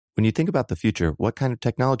When you think about the future, what kind of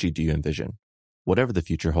technology do you envision? Whatever the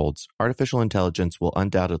future holds, artificial intelligence will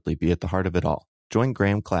undoubtedly be at the heart of it all. Join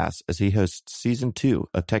Graham Class as he hosts Season 2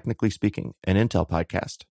 of Technically Speaking, an Intel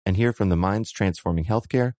podcast, and hear from the minds transforming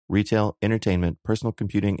healthcare, retail, entertainment, personal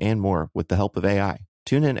computing, and more with the help of AI.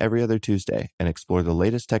 Tune in every other Tuesday and explore the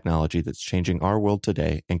latest technology that's changing our world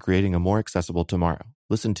today and creating a more accessible tomorrow.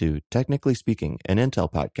 Listen to Technically Speaking, an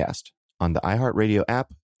Intel podcast on the iHeartRadio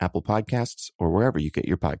app, Apple Podcasts, or wherever you get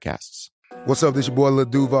your podcasts. What's up, this your boy Lil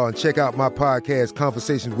Duval, and check out my podcast,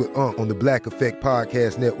 Conversations with Unc, on the Black Effect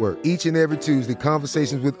Podcast Network. Each and every Tuesday,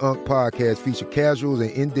 Conversations with Unc podcast feature casuals and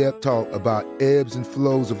in-depth talk about ebbs and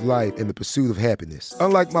flows of life and the pursuit of happiness.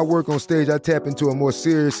 Unlike my work on stage, I tap into a more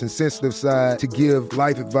serious and sensitive side to give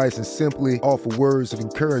life advice and simply offer words of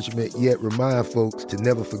encouragement, yet remind folks to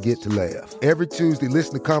never forget to laugh. Every Tuesday,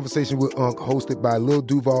 listen to Conversations with Unc, hosted by Lil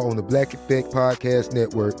Duval on the Black Effect Podcast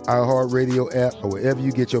Network, iHeartRadio app, or wherever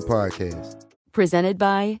you get your podcasts. Presented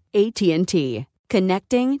by AT&T.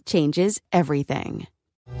 Connecting changes everything.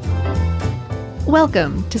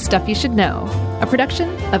 Welcome to Stuff You Should Know, a production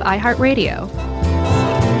of iHeartRadio.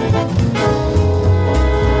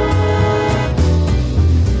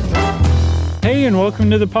 Hey, and welcome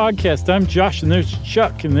to the podcast. I'm Josh, and there's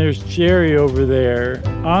Chuck, and there's Jerry over there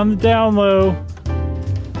on the down low.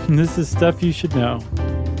 And this is Stuff You Should Know,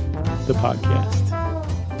 the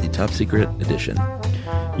podcast. The top secret edition.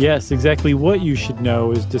 Yes, exactly what you should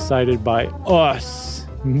know is decided by us.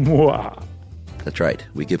 Mwah. That's right.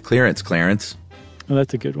 We give clearance, Clarence. Well,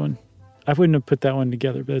 that's a good one. I wouldn't have put that one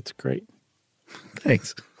together, but that's great.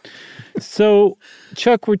 Thanks. So,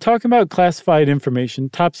 Chuck, we're talking about classified information,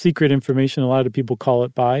 top secret information, a lot of people call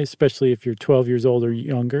it by, especially if you're 12 years old or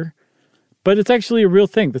younger. But it's actually a real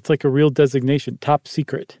thing. That's like a real designation, top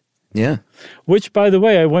secret. Yeah. Which, by the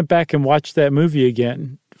way, I went back and watched that movie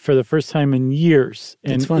again for the first time in years,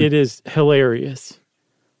 and it is hilarious.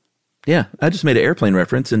 Yeah, I just made an airplane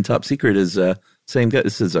reference, and Top Secret is same guy.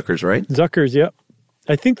 This is Zuckers, right? Zuckers, yep.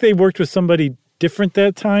 I think they worked with somebody different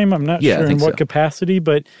that time. I'm not sure in what capacity,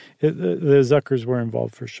 but the Zuckers were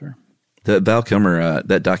involved for sure. The Val Kilmer,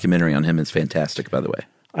 that documentary on him is fantastic, by the way.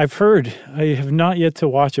 I've heard. I have not yet to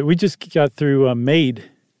watch it. We just got through Made.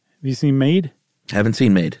 Have you seen Made? Haven't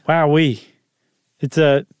seen Made. Wowee. It's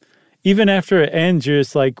even after it ends, you're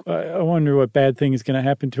just like, I wonder what bad thing is going to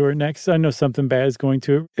happen to her next. I know something bad is going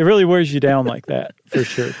to. It really wears you down like that, for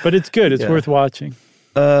sure. But it's good. It's worth watching.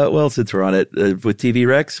 Well, since we're on it, with TV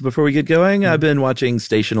Rex, before we get going, I've been watching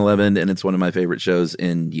Station 11, and it's one of my favorite shows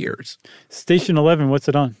in years. Station 11, what's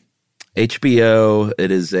it on? HBO. It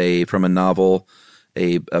is from a novel,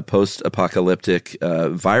 a post-apocalyptic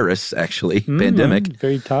virus, actually, pandemic.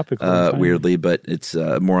 Very topical. Weirdly, but it's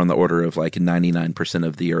more on the order of like 99%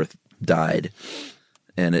 of the Earth died,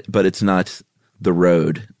 but it's not The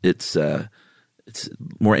Road. It's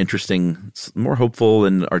more interesting, it's more hopeful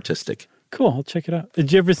and artistic. Cool, I'll check it out.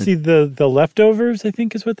 Did you ever see the Leftovers? I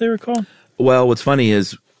think is what they were called. Well, what's funny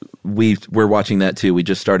is we're watching that too. We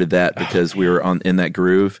just started that because we were in that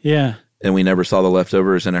groove. Yeah. And we never saw The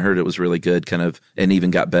Leftovers, and I heard it was really good, and even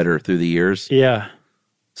got better through the years. Yeah.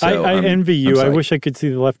 So I envy you. I wish I could see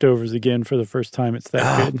The Leftovers again for the first time. It's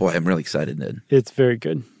that good. Boy, I'm really excited, Ned. It's very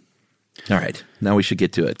good. All right. Now we should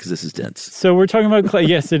get to it, because this is dense. So we're talking about,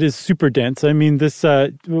 yes, it is super dense. I mean, this,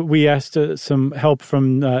 we asked some help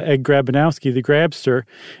from Ed Grabanowski, the Grabster,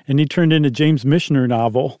 and he turned in a James Michener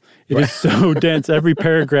novel. It is so dense. Every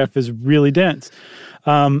paragraph is really dense.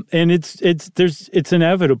 And it's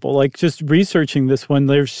inevitable. Like, just researching this one,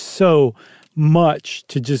 there's so much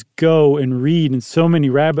to just go and read and so many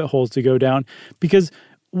rabbit holes to go down, because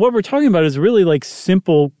what we're talking about is really like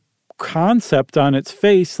simple concept on its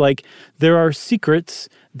face. Like, there are secrets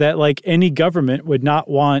that like any government would not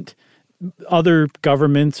want other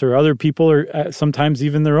governments or other people, or sometimes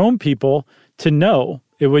even their own people, to know.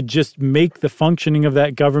 It would just make the functioning of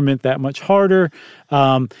that government that much harder.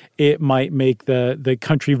 It might make the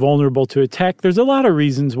country vulnerable to attack. There's a lot of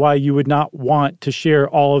reasons why you would not want to share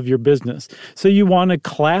all of your business. So you want to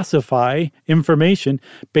classify information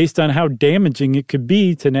based on how damaging it could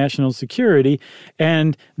be to national security.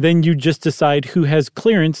 And then you just decide who has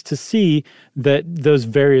clearance to see those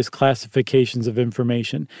various classifications of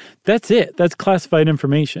information. That's it. That's classified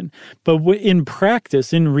information. But in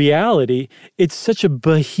practice, in reality, it's such a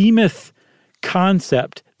behemoth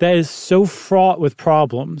concept that is so fraught with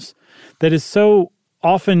problems, that is so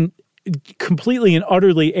often completely and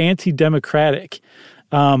utterly anti-democratic,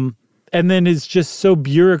 and then is just so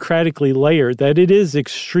bureaucratically layered that it's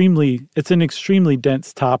an extremely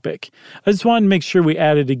dense topic. I just wanted to make sure we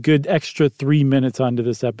added a good extra 3 minutes onto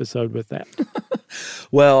this episode with that.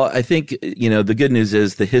 Well, I think, the good news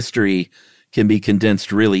is the history can be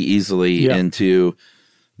condensed really easily into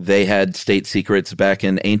they had state secrets back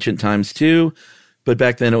in ancient times too, but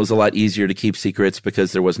back then it was a lot easier to keep secrets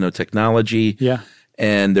because there was no technology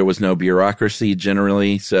and there was no bureaucracy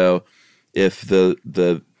generally. So if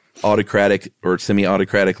the autocratic or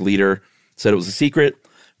semi-autocratic leader said it was a secret,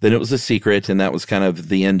 then it was a secret, and that was kind of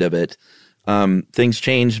the end of it. Things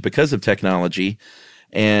changed because of technology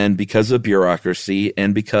and because of bureaucracy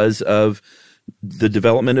and because of the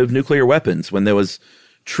development of nuclear weapons, when there was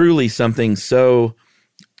truly something so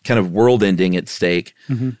kind of world-ending at stake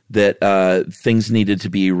that things needed to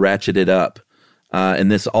be ratcheted up.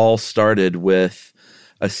 And this all started with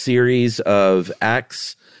a series of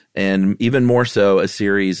acts, and even more so a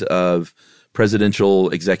series of presidential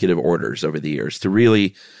executive orders over the years to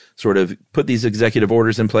really sort of put these executive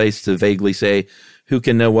orders in place to vaguely say who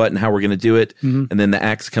can know what and how we're going to do it. And then the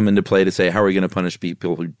acts come into play to say, how are we going to punish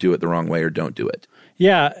people who do it the wrong way or don't do it?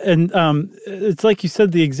 Yeah, and it's like you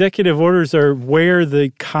said, the executive orders are where the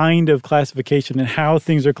kind of classification and how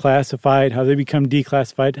things are classified, how they become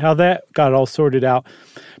declassified, how that got all sorted out.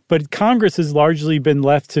 But Congress has largely been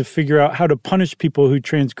left to figure out how to punish people who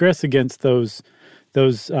transgress against those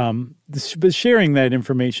sharing that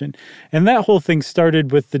information. And that whole thing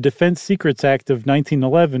started with the Defense Secrets Act of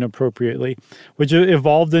 1911, appropriately, which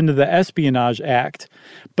evolved into the Espionage Act.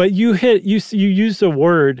 But you used a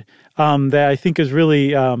word that I think is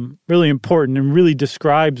really, really important and really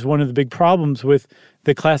describes one of the big problems with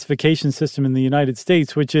the classification system in the United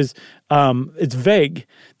States, which is it's vague.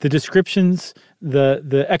 The descriptions,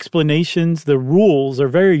 the explanations, the rules are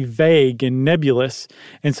very vague and nebulous.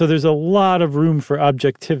 And so there's a lot of room for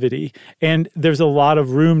objectivity. And there's a lot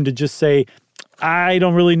of room to just say, I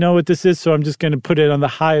don't really know what this is, so I'm just going to put it on the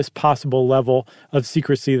highest possible level of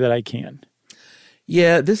secrecy that I can.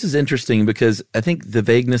 Yeah, this is interesting because I think the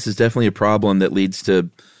vagueness is definitely a problem that leads to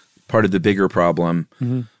part of the bigger problem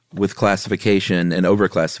with classification and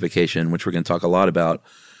overclassification, which we're going to talk a lot about.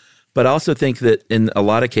 But I also think that in a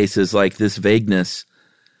lot of cases, like this vagueness,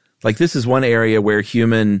 like this is one area where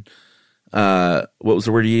human, what was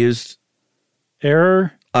the word you used?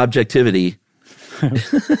 Error? Objectivity.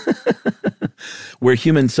 Where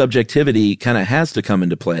human subjectivity kind of has to come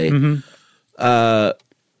into play.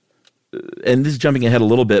 And this is jumping ahead a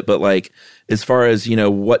little bit, but like as far as,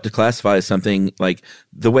 what to classify as something, like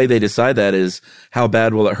the way they decide that is how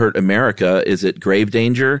bad will it hurt America? Is it grave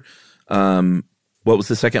danger? What was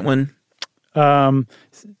the second one? Sort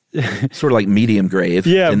of like medium grave.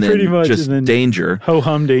 Yeah, and then pretty much. Just and then danger.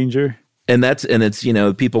 Ho-hum danger. And it's,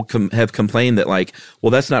 people have complained that like,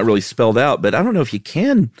 well, that's not really spelled out, but I don't know if you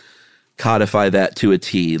can codify that to a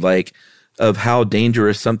T, like of how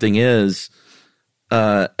dangerous something is.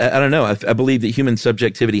 I don't know. I believe that human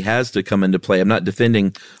subjectivity has to come into play. I'm not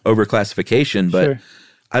defending overclassification, but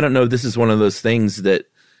I don't know if this is one of those things that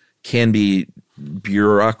can be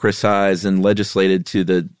bureaucratized and legislated to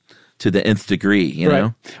the nth degree, you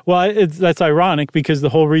know? Well, that's ironic because the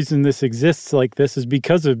whole reason this exists like this is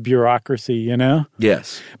because of bureaucracy,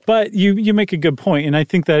 Yes. But you make a good point, and I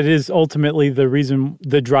think that is ultimately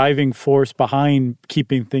the driving force behind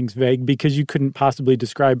keeping things vague, because you couldn't possibly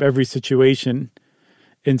describe every situation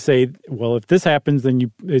and say, well, if this happens,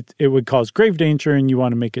 then it would cause grave danger and you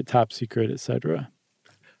want to make it top secret, et cetera.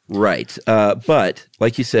 Right. But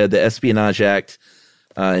like you said, the Espionage Act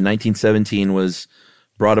in 1917 was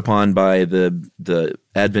brought upon by the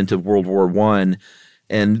advent of World War I.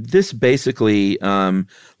 And this basically, they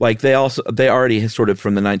already sort of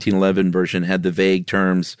from the 1911 version had the vague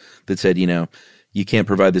terms that said, you can't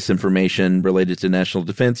provide this information related to national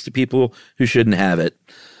defense to people who shouldn't have it.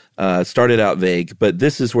 Started out vague, but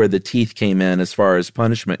this is where the teeth came in as far as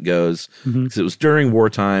punishment goes, because it was during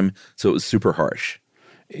wartime, so it was super harsh.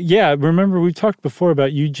 Yeah, remember we talked before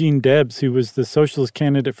about Eugene Debs, who was the socialist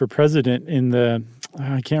candidate for president in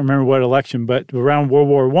I can't remember what election, but around World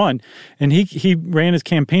War I. And he ran his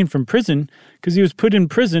campaign from prison because he was put in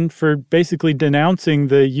prison for basically denouncing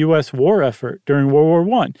the U.S. war effort during World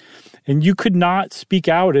War I. And you could not speak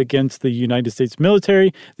out against the United States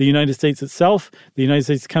military, the United States itself, the United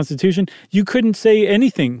States Constitution. You couldn't say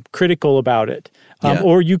anything critical about it.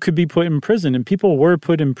 Or you could be put in prison, and people were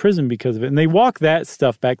put in prison because of it. And they walk that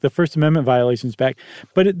stuff back, the First Amendment violations back.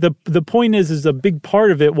 But the point is a big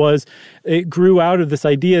part of it was it grew out of this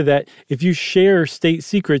idea that if you share state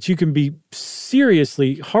secrets, you can be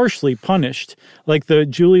seriously, harshly punished. punished like the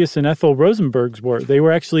Julius and Ethel Rosenbergs were. They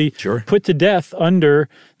were actually put to death under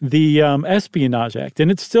the Espionage Act,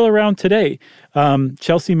 and it's still around today.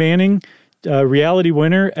 Chelsea Manning, reality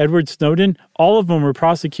winner, Edward Snowden, all of them were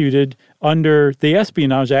prosecuted under the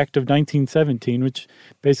Espionage Act of 1917, which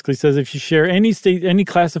basically says if you share any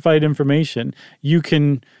classified information, you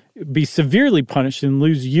can be severely punished and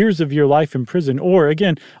lose years of your life in prison, or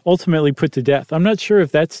again, ultimately put to death. I'm not sure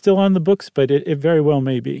if that's still on the books, but it very well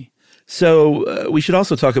may be. So we should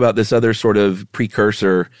also talk about this other sort of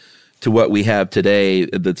precursor to what we have today,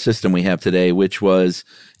 the system we have today, which was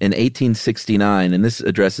in 1869, and this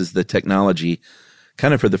addresses the technology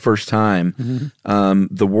kind of for the first time.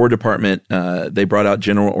 Mm-hmm. The War Department, they brought out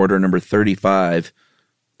General Order number 35.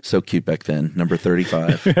 So cute back then, number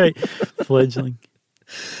 35. Right, fledgling.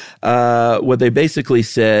 What they basically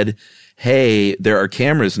said, hey, there are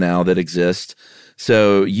cameras now that exist,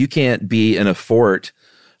 so you can't be in a fort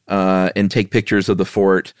and take pictures of the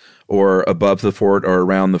fort or above the fort or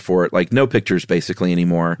around the fort, like no pictures basically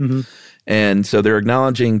anymore. Mm-hmm. And so they're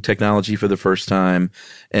acknowledging technology for the first time.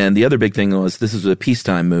 And the other big thing was this is a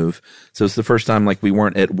peacetime move. So it's the first time like we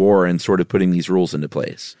weren't at war and sort of putting these rules into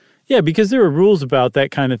place. Yeah, because there were rules about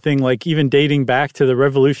that kind of thing, like even dating back to the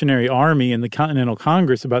Revolutionary Army and the Continental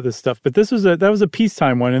Congress about this stuff. But that was a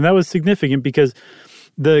peacetime one, and that was significant because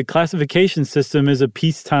the classification system is a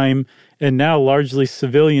peacetime and now largely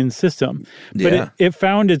civilian system. But it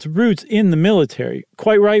found its roots in the military,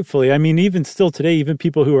 quite rightfully. I mean, even still today, even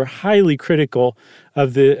people who are highly critical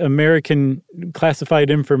of the American classified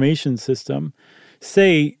information system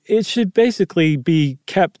say it should basically be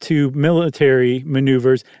kept to military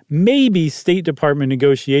maneuvers, maybe State Department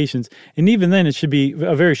negotiations. And even then, it should be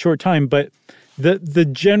a very short time. But the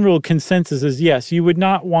general consensus is, yes, you would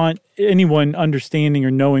not want anyone understanding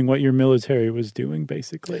or knowing what your military was doing,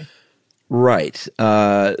 basically. Right.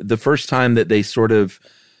 The first time that they sort of,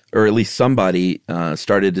 or at least somebody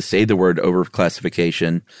started to say the word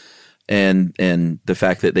overclassification, and the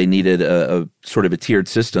fact that they needed a sort of a tiered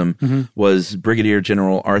system was Brigadier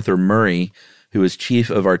General Arthur Murray, who was chief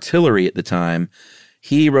of artillery at the time.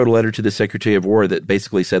 He wrote a letter to the Secretary of War that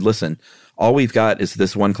basically said, listen, all we've got is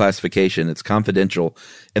this one classification. It's confidential,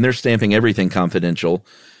 and they're stamping everything confidential,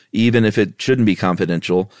 even if it shouldn't be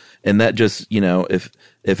confidential. And that just,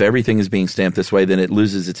 if everything is being stamped this way, then it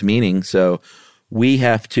loses its meaning. So we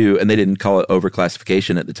have to, and they didn't call it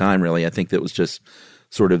overclassification at the time, really. I think that was just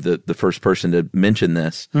sort of the first person to mention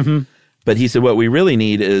this. Mm-hmm. But he said, what we really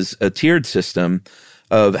need is a tiered system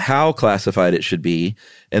of how classified it should be.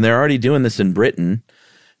 And they're already doing this in Britain.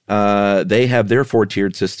 They have their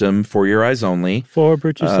 4-tiered system: For Your Eyes Only, For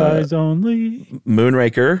British Eyes Only,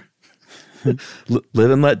 Moonraker,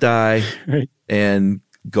 Live and Let Die, right, and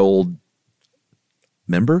Gold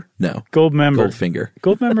Member? No. Gold Member. Goldfinger.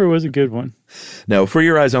 Gold Member was a good one. No, For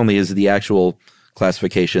Your Eyes Only is the actual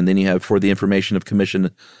classification. Then you have For the Information of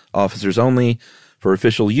Commissioned Officers Only, For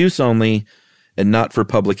Official Use Only, and Not for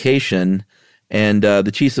Publication. And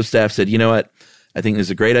the Chiefs of Staff said, you know what? I think this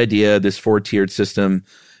is a great idea. This 4-tiered system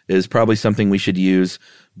is probably something we should use,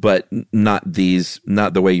 but not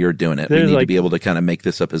the way you're doing it. We need to be able to kind of make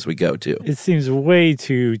this up as we go, too. It seems way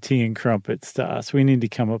too tea and crumpets to us. We need to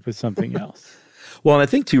come up with something else. Well, and I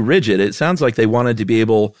think too rigid. It sounds like they wanted to be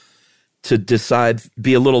able to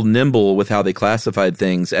be a little nimble with how they classified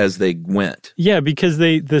things as they went. Yeah, because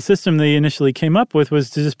the system they initially came up with was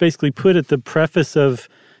to just basically put at the preface of,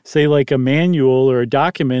 say, like a manual or a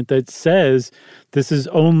document that says this is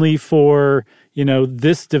only for,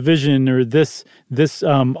 this division or this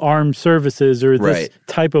armed services or this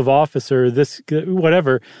type of officer, this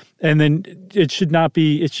whatever, and then it should not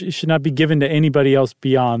be given to anybody else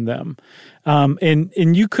beyond them.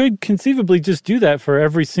 And you could conceivably just do that for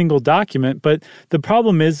every single document, but the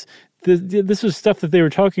problem is this was stuff that they were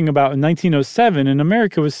talking about in 1907, and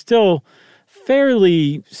America was still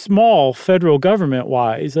fairly small federal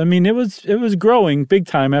government-wise. I mean, it was growing big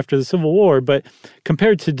time after the Civil War, but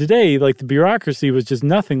compared to today, like the bureaucracy was just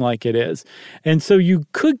nothing like it is. And so you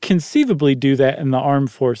could conceivably do that in the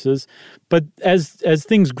armed forces, but as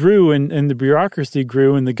things grew and the bureaucracy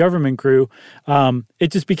grew and the government grew,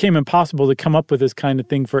 it just became impossible to come up with this kind of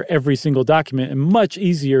thing for every single document, and much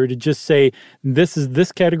easier to just say, this is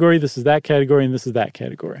this category, this is that category, and this is that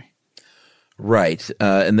category. Right.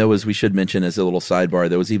 And we should mention as a little sidebar,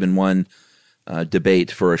 there was even one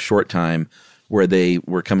debate for a short time where they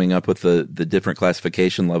were coming up with the different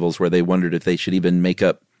classification levels, where they wondered if they should even make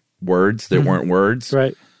up words that weren't words.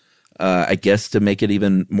 Right. I guess to make it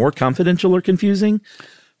even more confidential or confusing.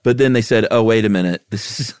 But then they said, oh, wait a minute,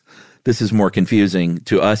 this this is more confusing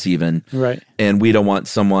to us even. Right. And we don't want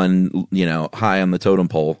someone, high on the totem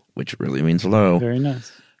pole, which really means low. Very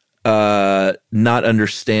nice. Not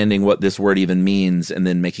understanding what this word even means and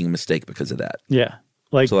then making a mistake because of that. Yeah.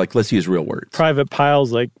 So let's use real words. Private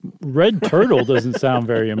piles, like red turtle doesn't sound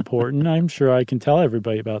very important. I'm sure I can tell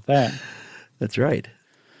everybody about that. That's right.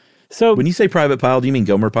 So when you say private pile, do you mean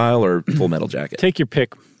Gomer Pyle or Full Metal Jacket? Take your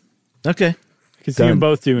pick. Okay. I can see you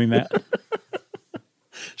both doing that.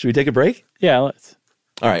 Should we take a break? Yeah, let's.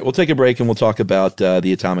 All right, we'll take a break and we'll talk about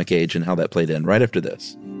the atomic age and how that played in right after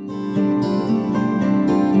this.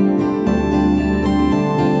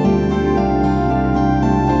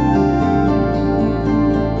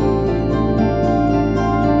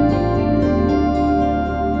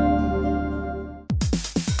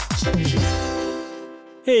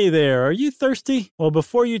 Hey there, are you thirsty? Well,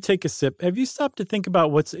 before you take a sip, have you stopped to think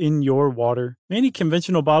about what's in your water? Many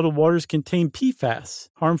conventional bottled waters contain PFAS,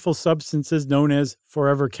 harmful substances known as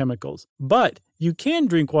forever chemicals. But you can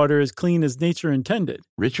drink water as clean as nature intended.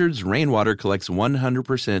 Richard's Rainwater collects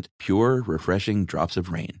 100% pure, refreshing drops of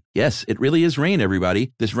rain. Yes, it really is rain,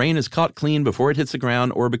 everybody. This rain is caught clean before it hits the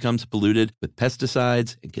ground or becomes polluted with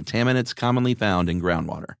pesticides and contaminants commonly found in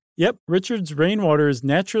groundwater. Yep, Richard's Rainwater is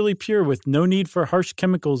naturally pure with no need for harsh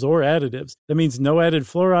chemicals or additives. That means no added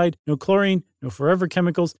fluoride, no chlorine, no forever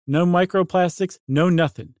chemicals, no microplastics, no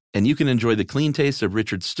nothing. And you can enjoy the clean taste of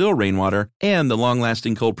Richard's still rainwater and the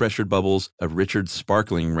long-lasting cold-pressured bubbles of Richard's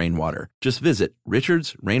sparkling rainwater. Just visit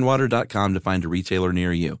richardsrainwater.com to find a retailer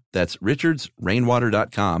near you. That's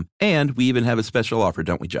richardsrainwater.com. And we even have a special offer,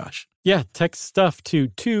 don't we, Josh? Yeah, text stuff to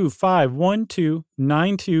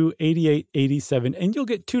 2512928887 and you'll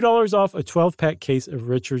get $2 off a 12-pack case of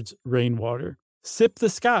Richard's Rainwater. Sip the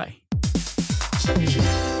sky.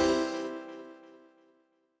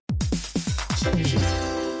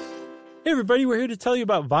 Hey everybody, we're here to tell you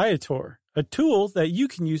about Viator, a tool that you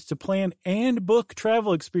can use to plan and book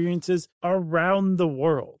travel experiences around the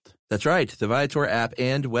world. That's right. The Viator app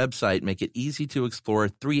and website make it easy to explore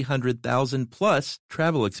 300,000 plus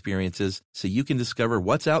travel experiences so you can discover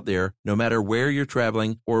what's out there no matter where you're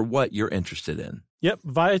traveling or what you're interested in. Yep,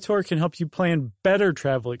 Viator can help you plan better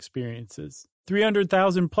travel experiences.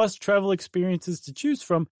 300,000 plus travel experiences to choose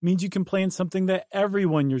from means you can plan something that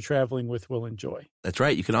everyone you're traveling with will enjoy. That's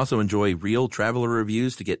right. You can also enjoy real traveler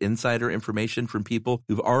reviews to get insider information from people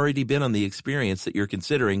who've already been on the experience that you're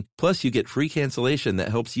considering. Plus, you get free cancellation that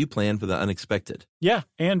helps you plan for the unexpected. Yeah,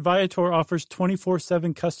 and Viator offers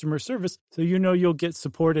 24/7 customer service, so you know you'll get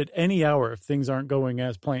support at any hour if things aren't going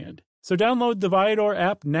as planned. So download the Viator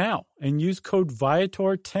app now and use code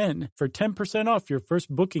Viator10 for 10% off your first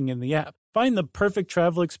booking in the app. Find the perfect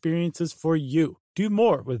travel experiences for you. Do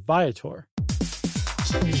more with Viator.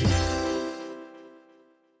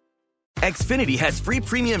 Xfinity has free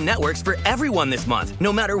premium networks for everyone this month,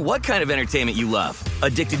 no matter what kind of entertainment you love.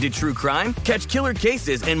 Addicted to true crime? Catch killer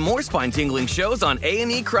cases and more spine-tingling shows on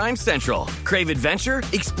A&E Crime Central. Crave adventure?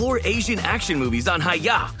 Explore Asian action movies on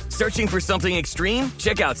Hi-YAH. Searching for something extreme?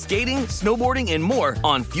 Check out skating, snowboarding, and more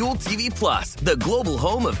on Fuel TV Plus, the global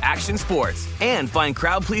home of action sports. And find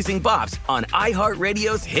crowd-pleasing bops on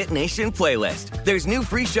iHeartRadio's Hit Nation playlist. There's new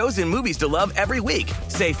free shows and movies to love every week.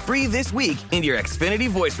 Say free this week in your Xfinity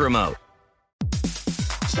voice remote.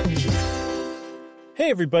 Hey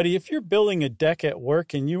everybody, if you're building a deck at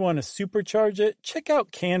work and you want to supercharge it, check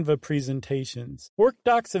out Canva presentations. Work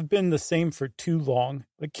docs have been the same for too long,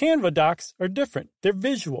 but Canva docs are different. They're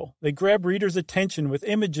visual. They grab readers' attention with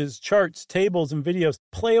images, charts, tables, and videos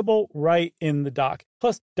playable right in the doc.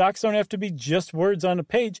 Plus, docs don't have to be just words on a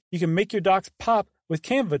page. You can make your docs pop with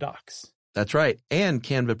Canva docs. That's right. And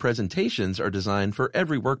Canva presentations are designed for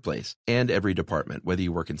every workplace and every department. Whether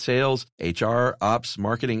you work in sales, HR, ops,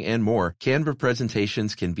 marketing, and more, Canva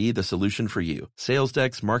presentations can be the solution for you. Sales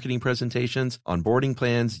decks, marketing presentations, onboarding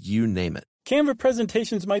plans, you name it. Canva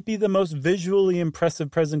presentations might be the most visually impressive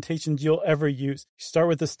presentations you'll ever use. You start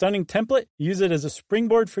with a stunning template, use it as a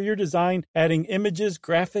springboard for your design, adding images,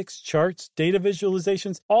 graphics, charts, data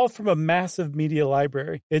visualizations, all from a massive media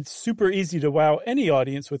library. It's super easy to wow any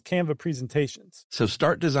audience with Canva presentations. So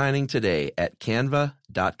start designing today at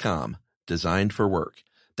canva.com. Designed for work.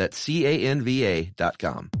 That's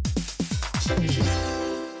CANVA.com.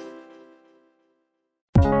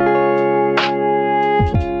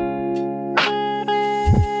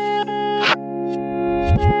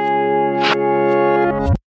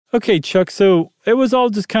 Okay, Chuck, so it was all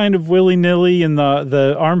just kind of willy-nilly, and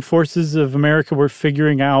the Armed Forces of America were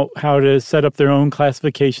figuring out how to set up their own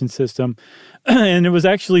classification system. And it was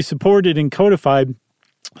actually supported and codified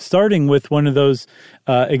starting with one of those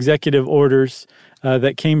executive orders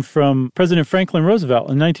that came from President Franklin Roosevelt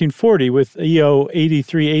in 1940 with EO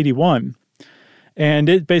 8381. And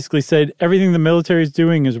it basically said everything the military is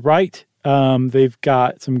doing is right. They've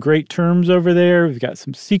got some great terms over there. We've got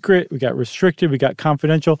some secret. We got restricted. We got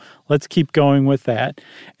confidential. Let's keep going with that.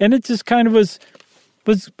 And it just kind of was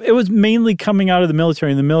mainly coming out of the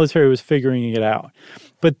military, and the military was figuring it out.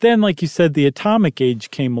 But then, like you said, the atomic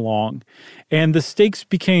age came along, and the stakes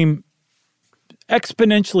became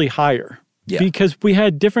exponentially higher. Yeah. Because we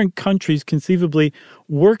had different countries conceivably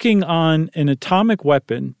working on an atomic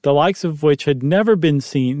weapon, the likes of which had never been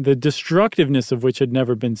seen, the destructiveness of which had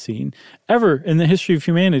never been seen ever in the history of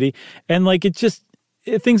humanity. And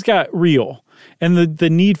things got real. And the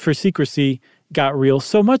need for secrecy got real,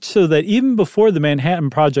 so much so that even before the Manhattan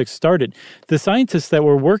Project started, the scientists that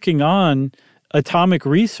were working on atomic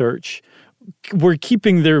research were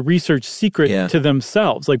keeping their research secret to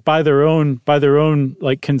themselves, like by their own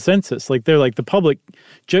like consensus. Like they're like, the public,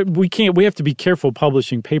 we have to be careful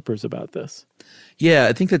publishing papers about this. Yeah,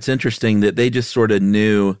 I think that's interesting that they just sort of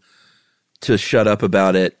knew to shut up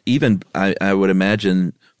about it. Even I would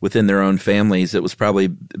imagine within their own families, it was probably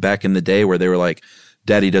back in the day where they were like,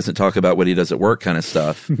 Daddy doesn't talk about what he does at work kind of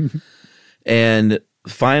stuff. And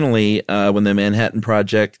finally, when the Manhattan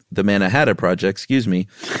Project,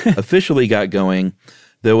 officially got going,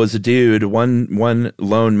 there was a dude, one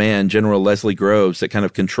lone man, General Leslie Groves, that kind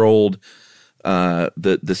of controlled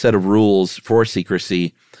the set of rules for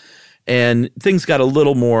secrecy. And things got a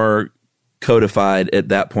little more codified at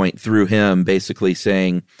that point through him, basically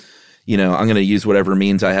saying, I'm going to use whatever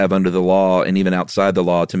means I have under the law and even outside the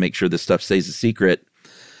law to make sure this stuff stays a secret.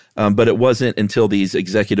 But it wasn't until these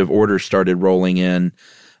executive orders started rolling in.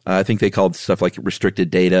 I think they called stuff like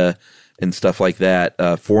restricted data and stuff like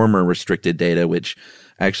that, former restricted data, which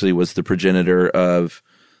actually was the progenitor of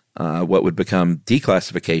what would become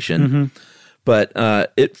declassification. Mm-hmm. But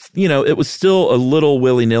it was still a little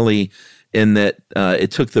willy-nilly in that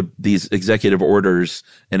it took these executive orders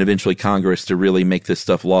and eventually Congress to really make this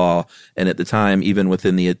stuff law. And at the time, even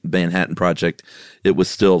within the Manhattan Project, it was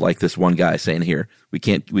still like this one guy saying, "Here, we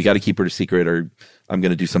got to keep her a secret, or I'm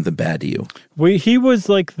going to do something bad to you." He was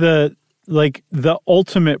like the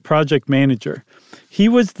ultimate project manager. He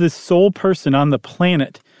was the sole person on the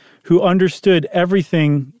planet who understood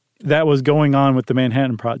everything that was going on with the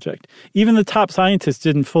Manhattan Project. Even the top scientists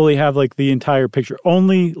didn't fully have like the entire picture.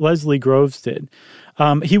 Only Leslie Groves did.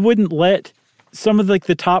 He wouldn't let some of like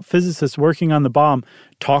the top physicists working on the bomb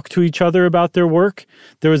talk to each other about their work.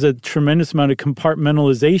 There was a tremendous amount of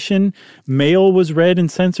compartmentalization. Mail was read and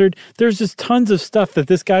censored. There's just tons of stuff that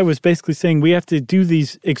this guy was basically saying, we have to do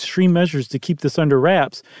these extreme measures to keep this under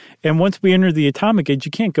wraps. And once we enter the atomic age,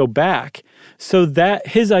 you can't go back. So that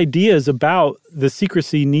his ideas about the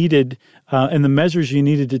secrecy needed and the measures you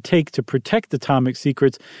needed to take to protect atomic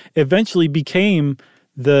secrets eventually became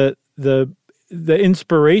the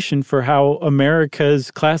inspiration for how America's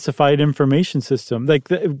classified information system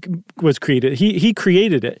was created. He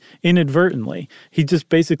created it inadvertently. He just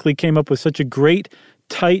basically came up with such a great,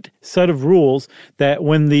 tight set of rules that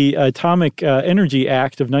when the Atomic Energy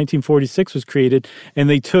Act of 1946 was created, and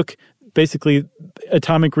they took basically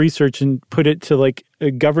atomic research and put it to like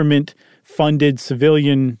a government-funded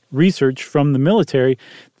civilian research from the military,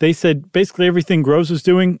 they said basically everything Groves was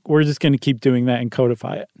doing, we're just going to keep doing that and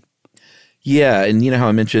codify it. Yeah, and you know how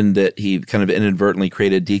I mentioned that he kind of inadvertently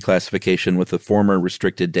created declassification with the former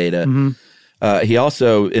restricted data. Mm-hmm. He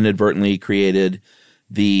also inadvertently created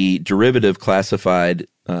the derivative classified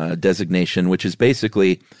designation, which is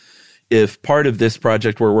basically if part of this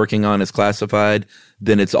project we're working on is classified,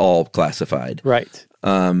 then it's all classified. Right.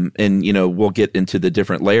 And, we'll get into the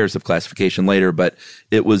different layers of classification later, but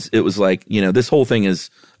it was like, this whole thing is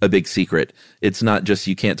a big secret. It's not just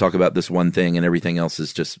you can't talk about this one thing and everything else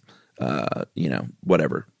is just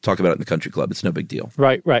whatever. Talk about it in the country club. It's no big deal.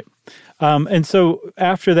 Right. And so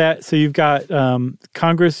after that, so you've got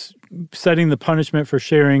Congress setting the punishment for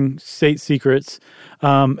sharing state secrets.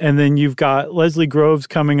 And then you've got Leslie Groves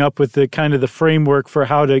coming up with the kind of the framework for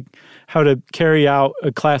how to carry out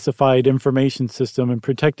a classified information system and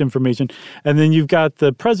protect information. And then you've got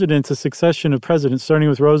the presidents, a succession of presidents, starting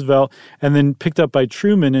with Roosevelt and then picked up by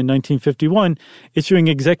Truman in 1951, issuing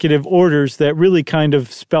executive orders that really kind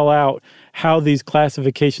of spell out how these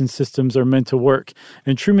classification systems are meant to work.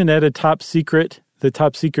 And Truman had the top secret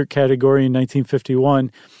category in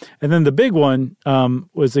 1951. And then the big one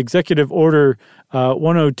was Executive Order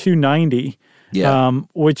 10290,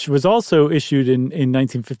 which was also issued in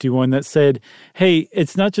 1951 that said, hey,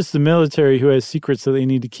 it's not just the military who has secrets that they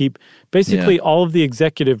need to keep. Basically, all of the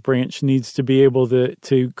executive branch needs to be able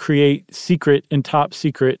to create secret and top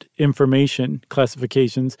secret information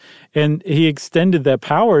classifications. And he extended that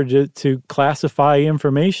power to classify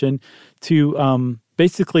information to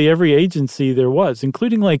basically every agency there was,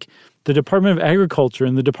 including like the Department of Agriculture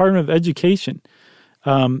and the Department of Education.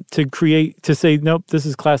 To say, nope, this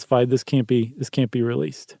is classified. This can't be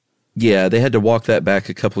released. Yeah, they had to walk that back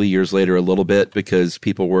a couple of years later a little bit because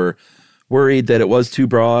people were worried that it was too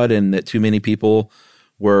broad and that too many people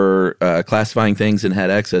were classifying things and had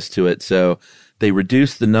access to it. So they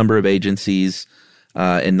reduced the number of agencies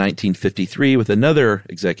in 1953 with another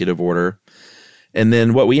executive order. And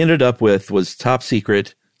then what we ended up with was top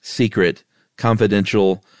secret, secret,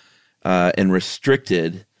 confidential, and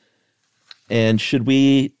restricted. And should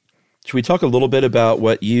we talk a little bit about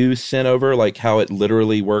what you sent over, like how it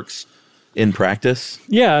literally works in practice?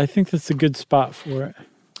 Yeah, I think that's a good spot for it.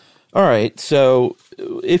 All right. So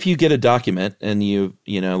if you get a document and you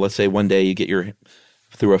let's say one day you get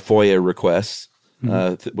through a FOIA request,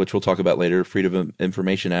 which we'll talk about later, Freedom of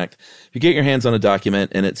Information Act, if you get your hands on a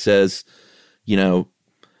document and it says,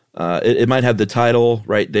 it might have the title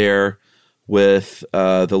right there with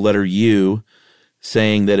the letter U,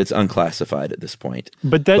 saying that it's unclassified at this point.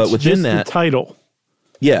 But that's just the title.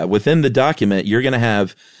 Yeah, within the document, you're going to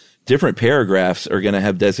have different paragraphs are going to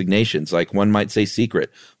have designations. Like one might say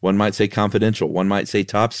secret, one might say confidential, one might say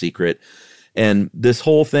top secret. And this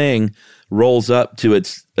whole thing rolls up to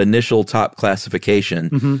its initial top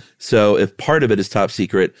classification. Mm-hmm. So if part of it is top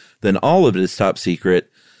secret, then all of it is top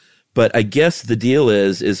secret. But I guess the deal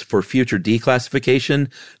is for future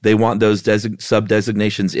declassification, they want those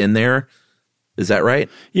sub-designations in there. Is that right?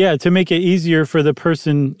 Yeah, to make it easier for the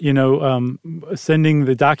person, sending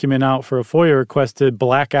the document out for a FOIA request to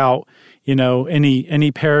black out,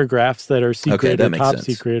 any paragraphs that are secret or top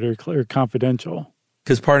secret or confidential.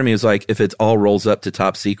 Because part of me is like, if it all rolls up to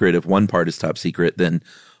top secret, if one part is top secret, then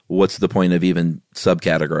what's the point of even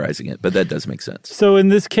subcategorizing it? But that does make sense. So in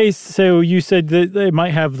this case, so you said that they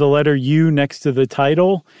might have the letter U next to the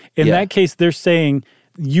title. In that case, they're saying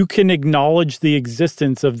you can acknowledge the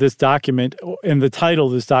existence of this document and the title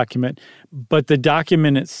of this document, but the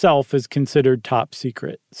document itself is considered top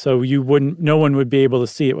secret. So no one would be able to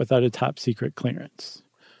see it without a top secret clearance.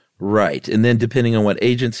 Right. And then depending on what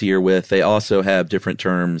agency you're with, they also have different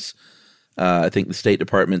terms. I think the State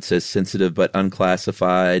Department says sensitive but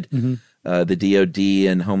unclassified. Mm-hmm. The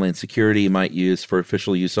DOD and Homeland Security might use for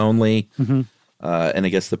official use only. Mm-hmm. And I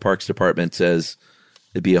guess the Parks Department says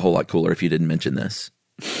it'd be a whole lot cooler if you didn't mention this.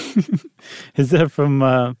 Is that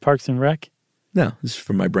from Parks and Rec? No, this is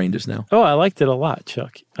from my brain just now. Oh, I liked it a lot,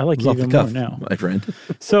 Chuck. I like it even more now, my friend.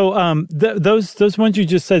 So those ones you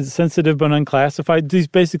just said, sensitive but unclassified, these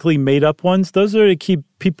basically made up ones, those are to keep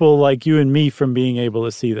people like you and me from being able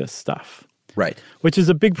to see this stuff. Right. Which is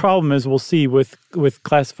a big problem, as we'll see with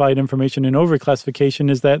classified information and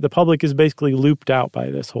overclassification, is that the public is basically looped out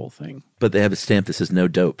by this whole thing. But they have a stamp that says no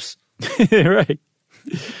dopes. Right.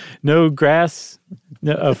 No grass.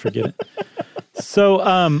 No, forget it.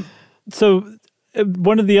 So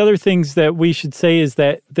one of the other things that we should say is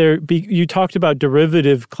that you talked about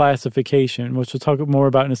derivative classification, which we'll talk more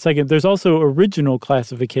about in a second. There's also original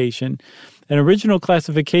classification. And original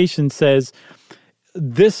classification says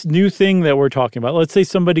this new thing that we're talking about. Let's say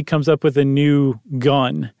somebody comes up with a new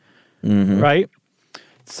gun, right?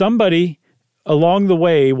 Somebody along the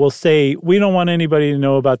way will say, we don't want anybody to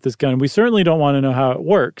know about this gun. We certainly don't want to know how it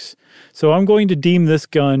works. So I'm going to deem this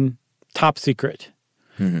gun top secret.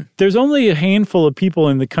 Mm-hmm. There's only a handful of people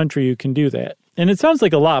in the country who can do that. And it sounds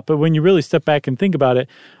like a lot, but when you really step back and think about it,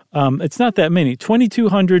 it's not that many.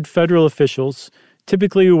 2,200 federal officials,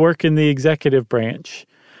 typically who work in the executive branch,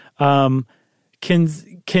 can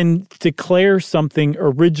declare something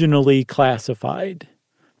originally classified.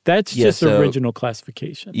 That's just original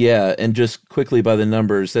classification. Yeah, and just quickly by the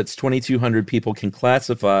numbers, that's 2,200 people can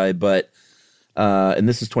classify, but, and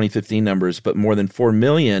this is 2015 numbers, but more than 4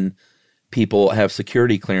 million people have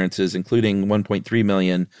security clearances, including 1.3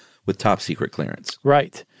 million with top secret clearance.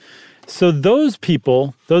 Right. So those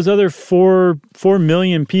people, those other 4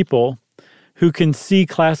 million people who can see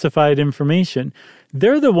classified information,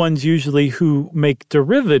 they're the ones usually who make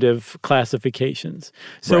derivative classifications.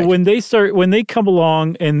 So when they come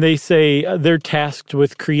along and they say they're tasked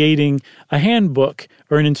with creating a handbook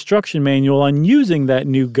or an instruction manual on using that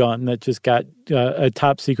new gun that just got a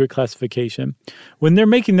top secret classification, when they're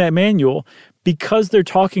making that manual, because they're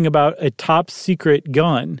talking about a top secret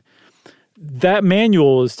gun, that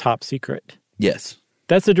manual is top secret. Yes.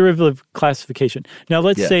 That's a derivative classification. Now,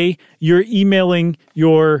 let's Yeah. say you're emailing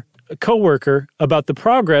your coworker about the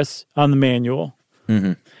progress on the manual.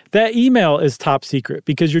 Mm-hmm. That email is top secret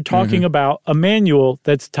because you're talking about a manual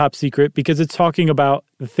that's top secret because it's talking about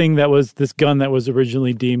the thing that was this gun that was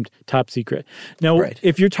originally deemed top secret. Now, Right.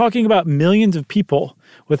 if you're talking about millions of people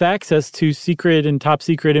with access to secret and top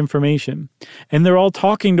secret information, and they're all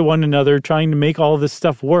talking to one another, trying to make all this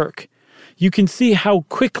stuff work, you can see how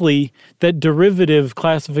quickly that derivative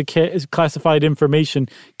classified information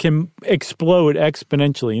can explode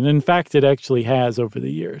exponentially. And in fact, it actually has over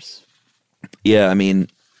the years. Yeah, I mean,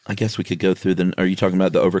 I guess we could go through are you talking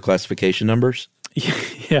about the overclassification numbers?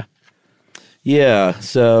 Yeah. Yeah,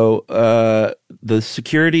 so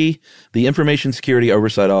the Information Security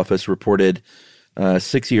Oversight Office reported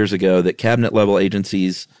 6 years ago that cabinet-level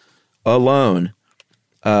agencies alone,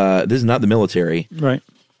 this is not the military,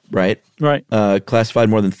 Right. classified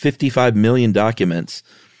more than 55 million documents.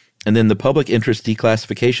 And then the Public Interest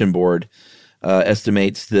Declassification Board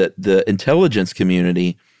estimates that the intelligence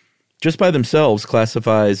community, just by themselves,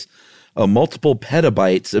 classifies multiple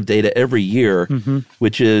petabytes of data every year,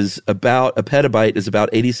 which is about a petabyte is about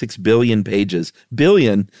 86 billion pages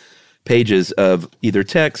of either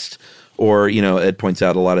text or, Ed points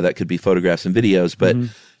out a lot of that could be photographs and videos. But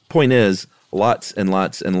point is, lots and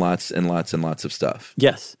lots and lots and lots and lots of stuff.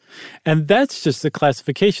 Yes. And that's just the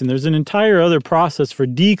classification. There's an entire other process for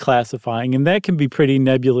declassifying, and that can be pretty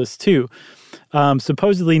nebulous too.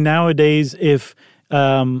 Supposedly nowadays, if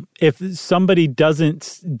somebody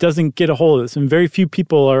doesn't get a hold of this, and very few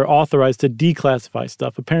people are authorized to declassify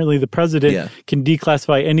stuff. Apparently, the president can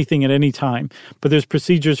declassify anything at any time, but there's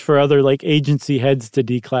procedures for other like agency heads to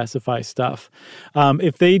declassify stuff.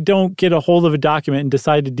 If they don't get a hold of a document and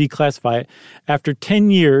decide to declassify it, after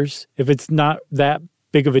 10 years, if it's not that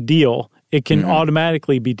big of a deal, it can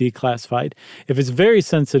automatically be declassified. If it's very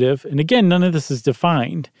sensitive, and again, none of this is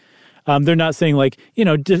defined. They're not saying like,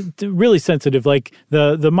 really sensitive, like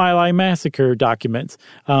the My Lai massacre documents.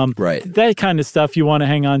 Right. That kind of stuff you want to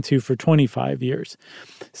hang on to for 25 years.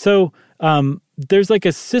 So there's like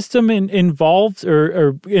a system involved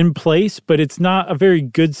or in place, but it's not a very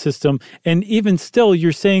good system. And even still,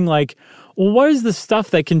 you're saying like, well, what is the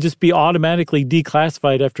stuff that can just be automatically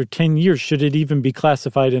declassified after 10 years? Should it even be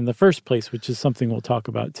classified in the first place, which is something we'll talk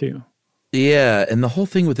about too. Yeah. And the whole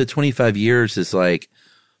thing with the 25 years is like,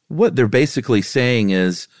 what they're basically saying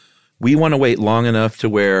is we want to wait long enough to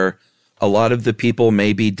where a lot of the people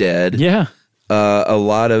may be dead. Yeah. A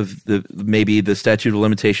lot of maybe the statute of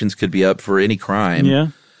limitations could be up for any crime. Yeah.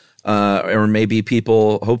 Or maybe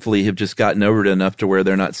people hopefully have just gotten over it enough to where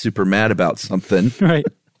they're not super mad about something. Right.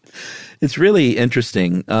 It's really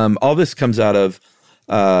interesting. All this comes out of,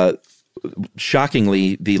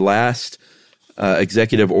 shockingly, the last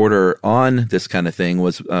executive order on this kind of thing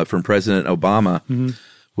was from President Obama,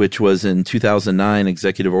 which was in 2009,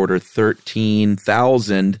 Executive Order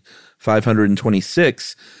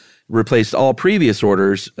 13,526, replaced all previous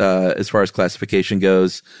orders as far as classification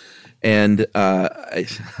goes. And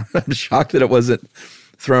I'm shocked that it wasn't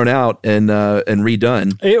thrown out and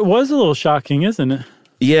redone. It was a little shocking, isn't it?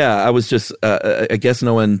 Yeah, I was just, I guess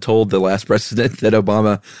no one told the last president that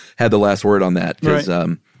Obama had the last word on that. Because,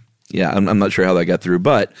 I'm not sure how that got through.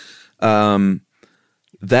 But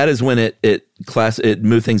that is when it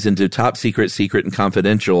moved things into top secret, secret, and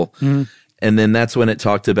confidential. And then that's when it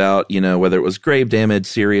talked about, whether it was grave damage,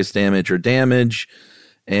 serious damage, or damage,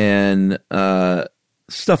 and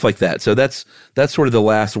stuff like that. So that's sort of the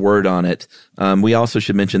last word on it. We also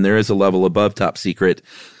should mention there is a level above top secret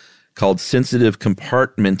called sensitive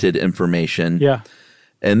compartmented information. Yeah.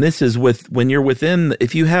 And this is when you're within,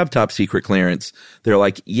 if you have top secret clearance, they're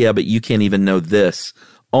like, yeah, but you can't even know this.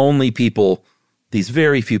 Only people, these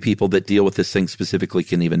very few people that deal with this thing specifically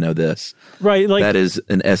can even know this. Right. Like that is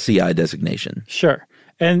an SCI designation. Sure.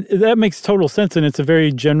 And that makes total sense. And it's a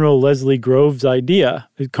very general Leslie Groves idea,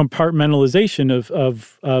 compartmentalization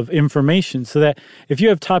of information. So that if you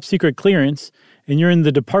have top secret clearance and you're in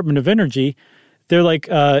the Department of Energy, they're like,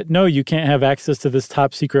 no, you can't have access to this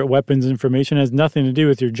top secret weapons information. It has nothing to do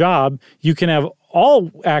with your job. You can have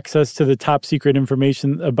all access to the top secret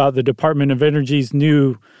information about the Department of Energy's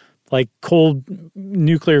new, like, cold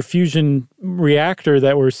nuclear fusion reactor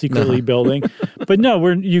that we're secretly building. But no,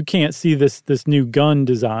 you can't see this new gun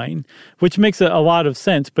design, which makes a lot of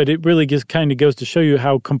sense. But it really just kind of goes to show you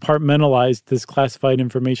how compartmentalized this classified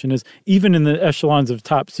information is, even in the echelons of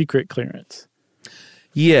top secret clearance.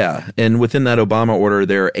 Yeah, and within that Obama order,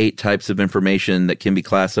 there are 8 types of information that can be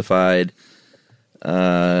classified.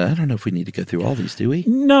 I don't know if we need to go through all these, do we?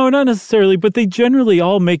 No, not necessarily, but they generally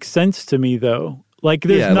all make sense to me, though. Like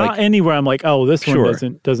there's not anywhere I'm like, oh, this one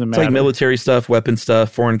doesn't It's matter. like military stuff, weapon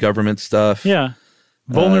stuff, foreign government stuff. Yeah.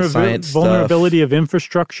 Science Vulnerability stuff. of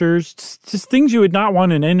infrastructures, just things you would not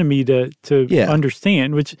want an enemy to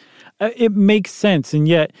understand, which it makes sense. And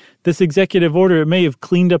yet this executive order, it may have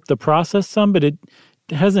cleaned up the process some, but it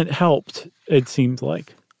hasn't helped, it seems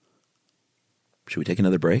like. Should we take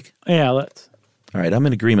another break? Yeah, let's. All right, I'm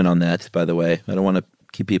in agreement on that, by the way. I don't want to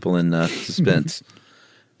keep people in suspense.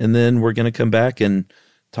 And then we're going to come back and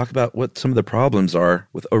talk about what some of the problems are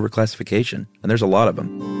with overclassification. And there's a lot of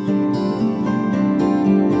them.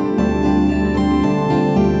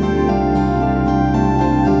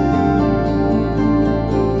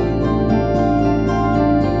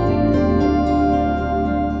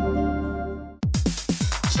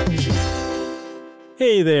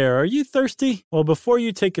 Hey there, are you thirsty? Well, before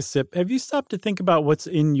you take a sip, have you stopped to think about what's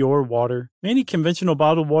in your water? Many conventional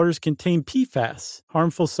bottled waters contain PFAS,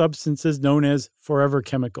 harmful substances known as forever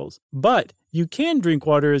chemicals. But you can drink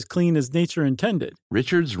water as clean as nature intended.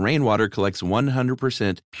 Richard's Rainwater collects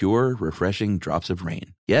 100% pure, refreshing drops of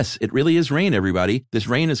rain. Yes, it really is rain, everybody. This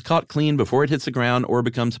rain is caught clean before it hits the ground or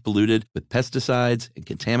becomes polluted with pesticides and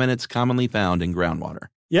contaminants commonly found in groundwater.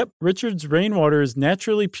 Yep, Richard's Rainwater is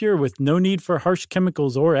naturally pure with no need for harsh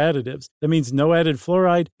chemicals or additives. That means no added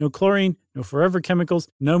fluoride, no chlorine, no forever chemicals,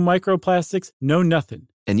 no microplastics, no nothing.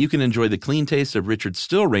 And you can enjoy the clean taste of Richard's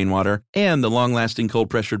still rainwater and the long-lasting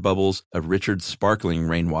cold-pressured bubbles of Richard's sparkling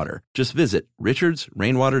rainwater. Just visit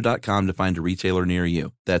richardsrainwater.com to find a retailer near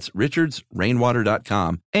you. That's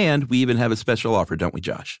richardsrainwater.com. And we even have a special offer, don't we,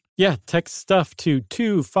 Josh? Yeah, text stuff to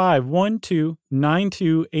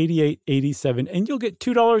 2512928887, and you'll get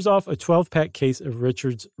 $2 off a 12-pack case of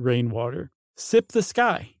Richard's Rainwater. Sip the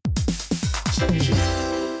sky.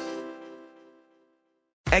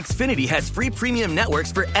 Xfinity has free premium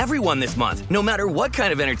networks for everyone this month, no matter what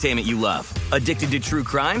kind of entertainment you love. Addicted to true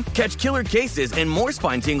crime? Catch killer cases and more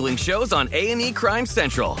spine-tingling shows on A&E Crime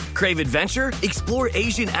Central. Crave adventure? Explore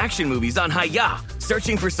Asian action movies on Hi-YAH.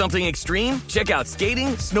 Searching for something extreme? Check out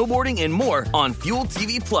skating, snowboarding, and more on Fuel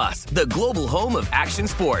TV Plus, the global home of action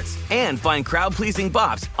sports. And find crowd-pleasing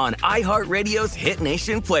bops on iHeartRadio's Hit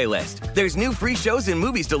Nation playlist. There's new free shows and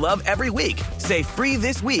movies to love every week. Say free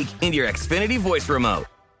this week in your Xfinity voice remote.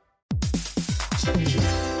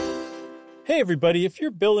 Hey everybody, if you're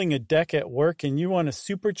building a deck at work and you want to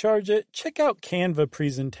supercharge it, check out Canva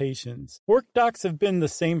presentations. Work docs have been the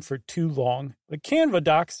same for too long, but Canva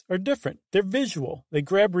docs are different. They're visual. They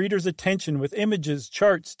grab readers' attention with images,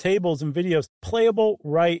 charts, tables, and videos playable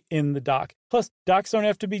right in the doc. Plus, docs don't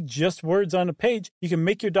have to be just words on a page. You can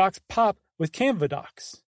make your docs pop with Canva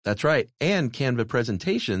docs. That's right. And Canva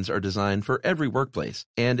presentations are designed for every workplace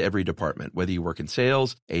and every department. Whether you work in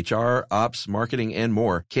sales, HR, ops, marketing, and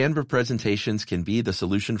more, Canva presentations can be the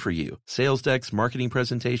solution for you. Sales decks, marketing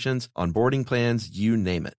presentations, onboarding plans, you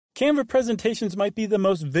name it. Canva presentations might be the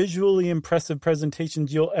most visually impressive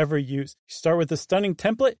presentations you'll ever use. You start with a stunning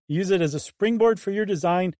template, use it as a springboard for your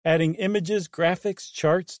design, adding images, graphics,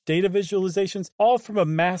 charts, data visualizations, all from a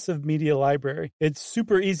massive media library. It's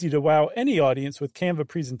super easy to wow any audience with Canva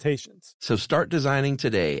presentations. So start designing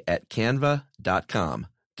today at canva.com.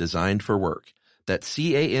 Designed for work. That's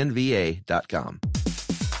CANVA.com.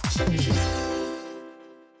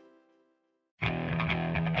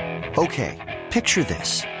 Okay, picture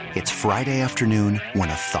this. It's Friday afternoon when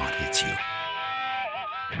a thought hits you.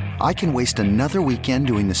 I can waste another weekend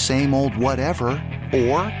doing the same old whatever,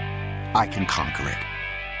 or I can conquer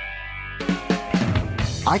it.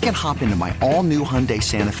 I can hop into my all-new Hyundai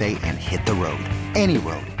Santa Fe and hit the road. Any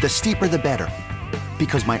road. The steeper, the better.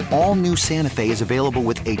 Because my all-new Santa Fe is available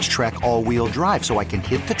with H-Track all-wheel drive, so I can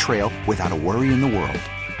hit the trail without a worry in the world.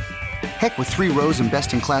 Heck, with 3 rows and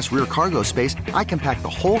best-in-class rear cargo space, I can pack the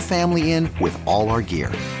whole family in with all our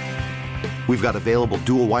gear. We've got available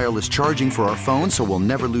dual wireless charging for our phones, so we'll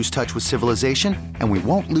never lose touch with civilization, and we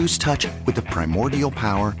won't lose touch with the primordial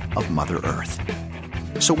power of Mother Earth.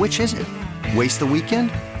 So which is it? Waste the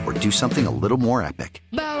weekend or do something a little more epic?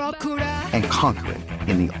 And conquer it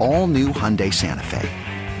in the all-new Hyundai Santa Fe.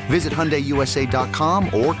 Visit HyundaiUSA.com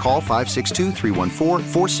or call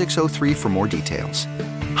 562-314-4603 for more details.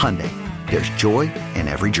 Hyundai, there's joy in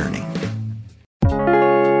every journey.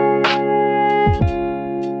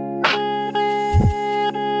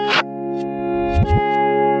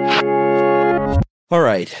 All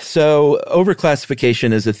right, so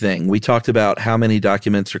overclassification is a thing. We talked about how many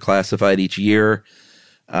documents are classified each year,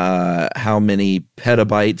 how many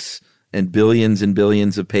petabytes and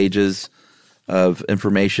billions of pages of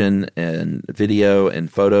information and video and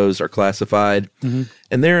photos are classified. Mm-hmm.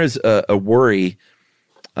 And there is a worry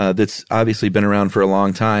that's obviously been around for a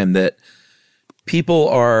long time that people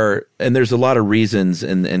are, and there's a lot of reasons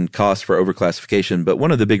and costs for overclassification, but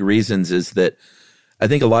one of the big reasons is that I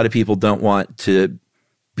think a lot of people don't want to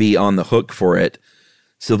be on the hook for it,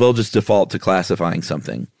 so they'll just default to classifying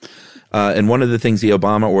something. And one of the things the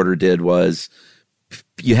Obama order did was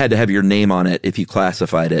you had to have your name on it if you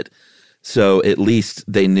classified it. So at least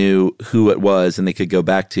they knew who it was and they could go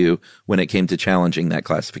back to when it came to challenging that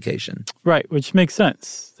classification. Right, which makes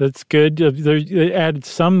sense. That's good. They added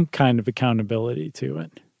some kind of accountability to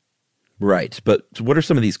it. Right. But what are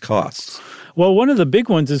some of these costs? Well, one of the big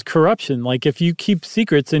ones is corruption. Like if you keep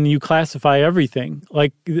secrets and you classify everything,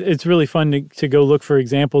 like it's really fun to go look for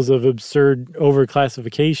examples of absurd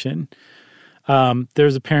overclassification.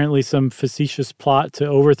 There's apparently some facetious plot to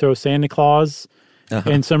overthrow Santa Claus.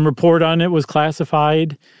 And some report on it was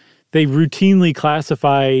classified. They routinely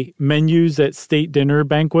classify menus at state dinner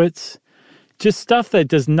banquets. Just stuff that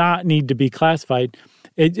does not need to be classified.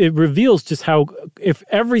 It reveals just how, if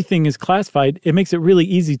everything is classified, it makes it really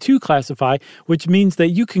easy to classify, which means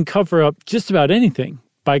that you can cover up just about anything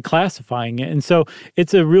by classifying it. And so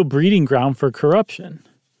it's a real breeding ground for corruption.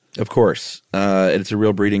 Of course. It's a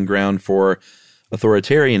real breeding ground for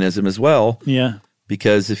authoritarianism as well. Yeah.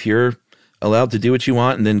 Because if you're allowed to do what you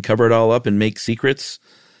want and then cover it all up and make secrets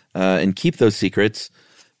and keep those secrets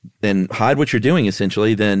and hide what you're doing,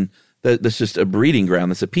 essentially, then that's just a breeding ground.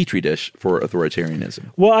 That's a petri dish for authoritarianism.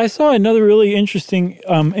 Well, I saw another really interesting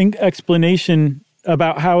explanation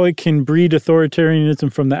about how it can breed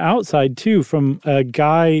authoritarianism from the outside, too, from a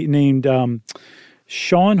guy named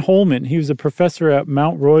Sean Holman. He was a professor at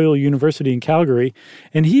Mount Royal University in Calgary.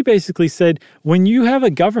 And he basically said, when you have a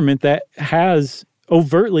government that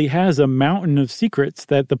overtly has a mountain of secrets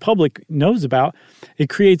that the public knows about, it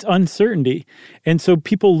creates uncertainty. And so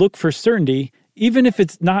people look for certainty, even if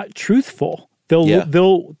it's not truthful. They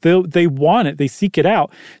want it. They seek it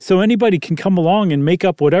out. So anybody can come along and make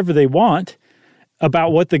up whatever they want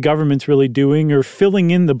about what the government's really doing or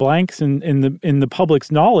filling in the blanks in the public's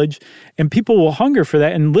knowledge. And people will hunger for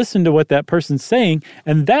that and listen to what that person's saying.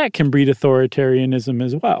 And that can breed authoritarianism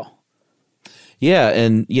as well. Yeah,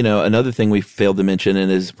 and another thing we failed to mention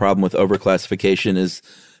and is a problem with overclassification is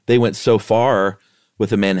they went so far with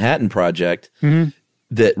the Manhattan Project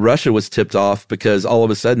that Russia was tipped off because all of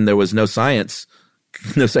a sudden there was no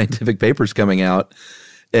scientific papers coming out,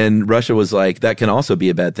 and Russia was like, that can also be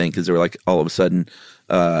a bad thing because they were like, all of a sudden,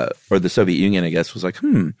 or the Soviet Union, I guess, was like,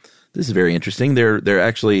 this is very interesting. They're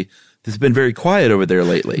actually. It's been very quiet over there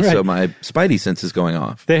lately, right. So my spidey sense is going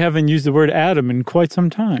off. They haven't used the word atom in quite some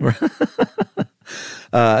time.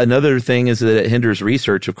 Another thing is that it hinders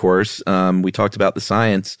research, of course. We talked about the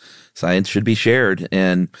science. Science should be shared.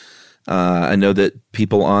 And I know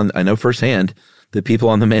firsthand that people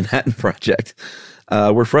on the Manhattan Project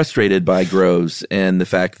were frustrated by Groves and the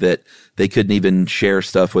fact that they couldn't even share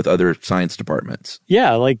stuff with other science departments.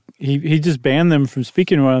 Yeah, like he just banned them from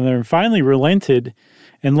speaking to one another and finally relented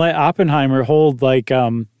and let Oppenheimer hold like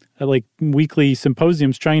weekly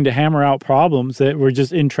symposiums trying to hammer out problems that were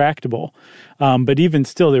just intractable. But even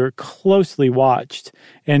still, they were closely watched,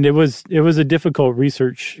 and it was a difficult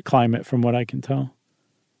research climate, from what I can tell.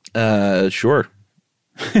 Sure,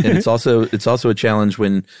 and it's also a challenge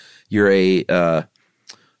when you're an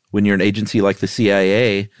agency like the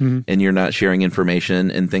CIA and you're not sharing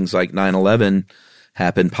information, and things like 9/11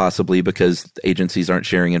 happen possibly because agencies aren't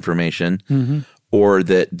sharing information. Or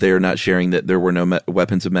that they're not sharing that there were no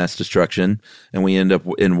weapons of mass destruction, and we end up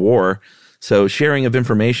in war. So sharing of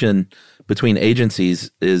information between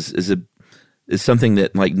agencies is something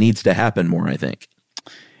that needs to happen more, I think.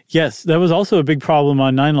 Yes, that was also a big problem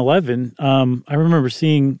on 9/11. I remember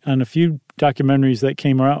seeing on a few documentaries that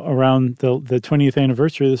came out around the 20th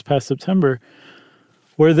anniversary this past September,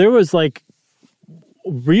 where there was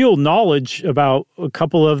real knowledge about a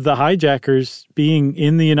couple of the hijackers being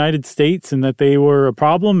in the United States and that they were a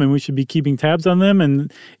problem and we should be keeping tabs on them.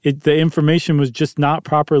 And the information was just not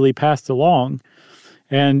properly passed along.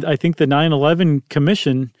 And I think the 9/11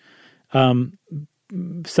 Commission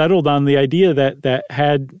settled on the idea that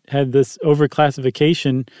had this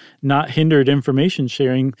overclassification not hindered information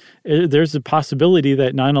sharing, there's a possibility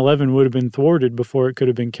that 9/11 would have been thwarted before it could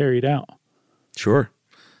have been carried out. Sure.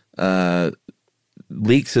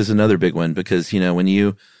 Leaks is another big one because, when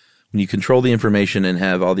you control the information and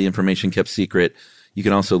have all the information kept secret, you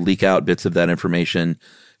can also leak out bits of that information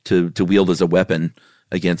to wield as a weapon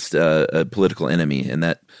against a political enemy. And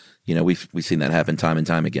that, we've seen that happen time and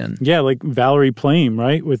time again. Yeah, like Valerie Plame,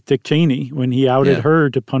 right, with Dick Cheney, when he outed her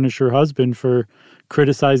to punish her husband for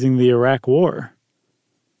criticizing the Iraq War.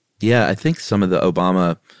 Yeah, I think some of the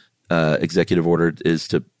Obama executive order is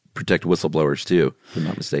to protect whistleblowers too, if I'm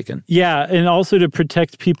not mistaken. Yeah, and also to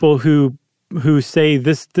protect people who say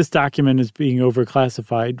this document is being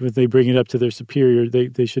overclassified. When they bring it up to their superior,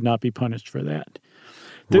 they should not be punished for that.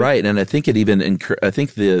 Right, and I think it even I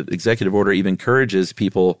think the executive order even encourages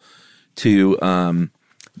people to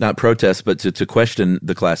not protest, but to question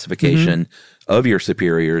the classification of your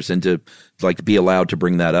superiors and to like be allowed to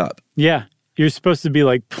bring that up. Yeah, you're supposed to be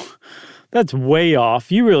like, that's way off.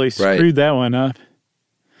 You really screwed that one up.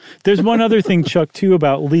 There's one other thing, Chuck, too,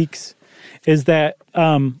 about leaks, is that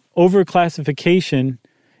overclassification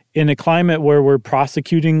in a climate where we're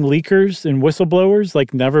prosecuting leakers and whistleblowers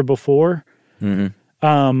like never before.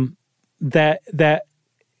 That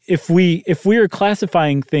if we are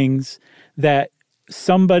classifying things that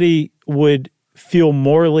somebody would feel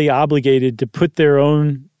morally obligated to put their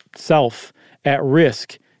own self at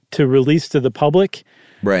risk to release to the public,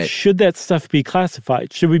 right? Should that stuff be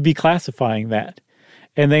classified? Should we be classifying that?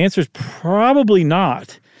 And the answer is probably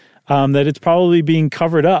not. That it's probably being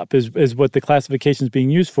covered up is what the classification is being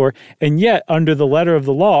used for. And yet, under the letter of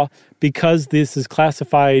the law, because this is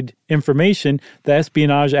classified information, the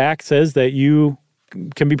Espionage Act says that you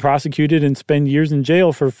can be prosecuted and spend years in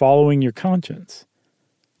jail for following your conscience.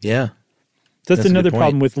 Yeah. That's another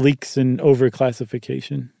problem with leaks and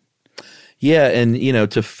overclassification. Yeah, and,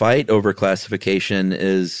 to fight overclassification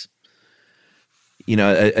is,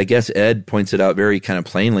 I guess Ed points it out very kind of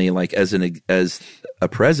plainly, like as a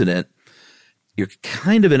president, you're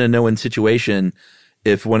kind of in a no-win situation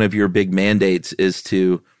if one of your big mandates is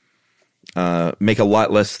to make a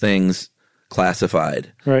lot less things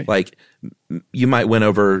classified. Right. Like you might win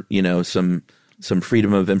over, some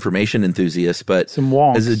freedom of information enthusiasts, but some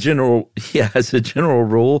wonks. as a general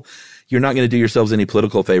rule, you're not going to do yourselves any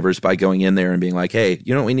political favors by going in there and being like, hey,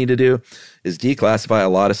 you know what we need to do is declassify a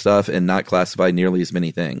lot of stuff and not classify nearly as many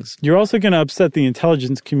things. You're also going to upset the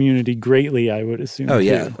intelligence community greatly, I would assume. Oh,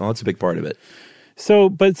 yeah. Well, that's a big part of it. So,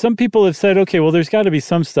 but some people have said, okay, well, there's got to be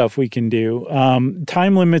some stuff we can do.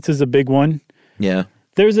 Time limits is a big one. Yeah.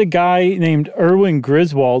 There's a guy named Erwin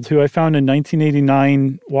Griswold who I found in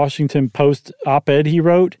 1989 Washington Post op-ed he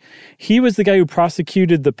wrote. He was the guy who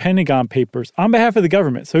prosecuted the Pentagon Papers on behalf of the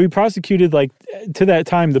government. So he prosecuted, like, to that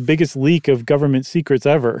time, the biggest leak of government secrets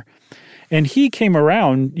ever. And he came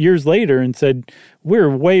around years later and said, we're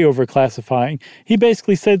way overclassifying. He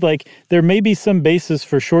basically said, like, there may be some basis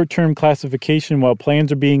for short-term classification while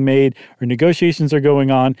plans are being made or negotiations are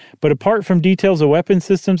going on, but apart from details of weapon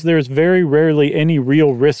systems, there is very rarely any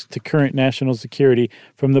real risk to current national security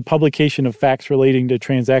from the publication of facts relating to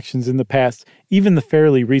transactions in the past, even the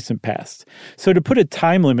fairly recent past. So to put a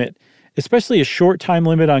time limit, especially a short time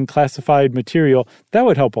limit on classified material, that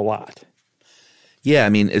would help a lot. Yeah, I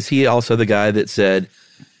mean, is he also the guy that said,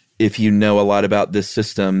 if you know a lot about this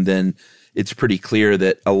system, then it's pretty clear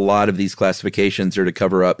that a lot of these classifications are to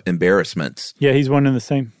cover up embarrassments? Yeah, he's one and the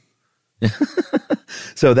same.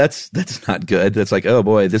 So that's not good. That's like, oh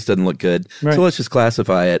boy, this doesn't look good. Right. So let's just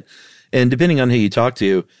classify it. And depending on who you talk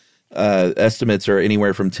to, estimates are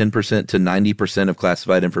anywhere from 10% to 90% of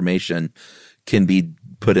classified information can be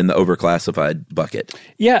put in the overclassified bucket.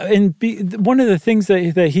 Yeah, and one of the things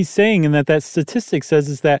that he's saying and that statistic says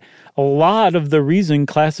is that a lot of the reason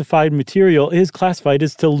classified material is classified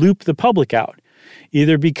is to loop the public out,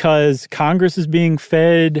 either because Congress is being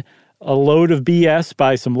fed a load of BS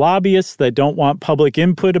by some lobbyists that don't want public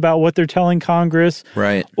input about what they're telling Congress.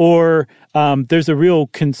 Right. Or there's a real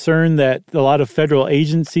concern that a lot of federal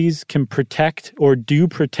agencies can protect or do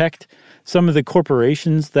protect some of the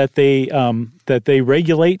corporations that they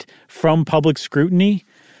regulate from public scrutiny.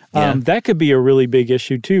 That could be a really big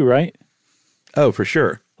issue too, right? Oh, for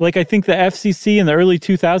sure. Like I think the FCC in the early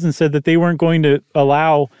 2000s said that they weren't going to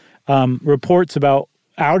allow reports about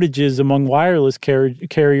outages among wireless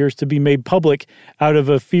carriers to be made public out of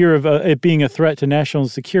a fear of it being a threat to national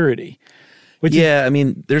security. I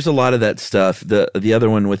mean, there's a lot of that stuff. The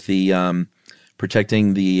other one with the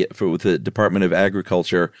protecting with the Department of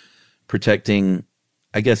Agriculture, protecting,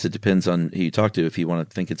 I guess it depends on who you talk to if you want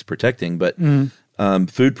to think it's protecting, but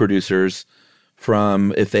food producers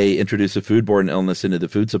from, if they introduce a foodborne illness into the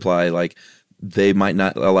food supply, like they might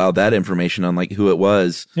not allow that information on like who it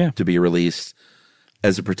was to be released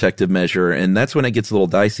as a protective measure. And that's when it gets a little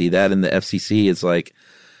dicey. That and the FCC is like,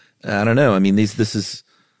 I don't know. I mean, these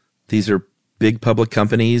are big public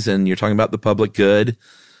companies and you're talking about the public good,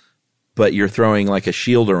 but you're throwing like a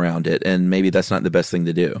shield around it, and maybe that's not the best thing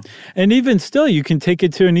to do. And even still, you can take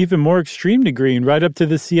it to an even more extreme degree and right up to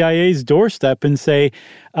the CIA's doorstep and say,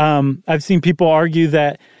 I've seen people argue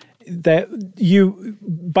that you,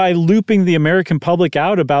 by looping the American public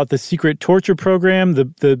out about the secret torture program,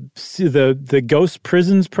 the ghost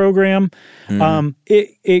prisons program,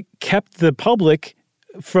 it kept the public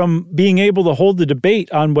from being able to hold the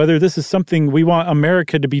debate on whether this is something we want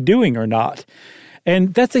America to be doing or not.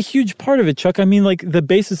 And that's a huge part of it, Chuck. I mean, like, the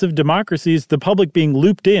basis of democracy is the public being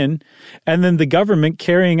looped in and then the government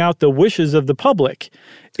carrying out the wishes of the public.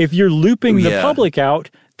 If you're looping the public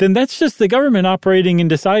out, then that's just the government operating and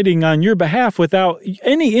deciding on your behalf without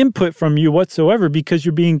any input from you whatsoever, because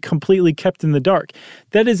you're being completely kept in the dark.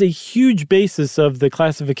 That is a huge basis of the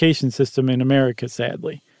classification system in America,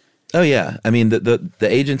 sadly. Oh, yeah. I mean, the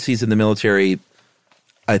agencies in the military,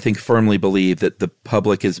 I think, firmly believe that the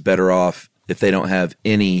public is better off if they don't have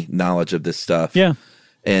any knowledge of this stuff. Yeah.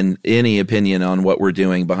 And any opinion on what we're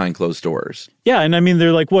doing behind closed doors. Yeah, and I mean,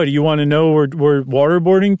 they're like, what, do you want to know we're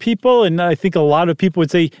waterboarding people? And I think a lot of people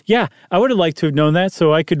would say, yeah, I would have liked to have known that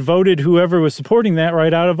so I could voted whoever was supporting that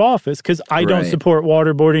right out of office, because I don't support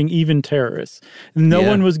waterboarding even terrorists. No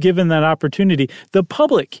one was given that opportunity. The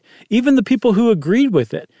public, even the people who agreed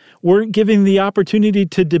with it, weren't given the opportunity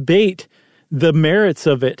to debate the merits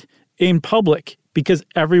of it in public because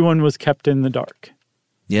everyone was kept in the dark.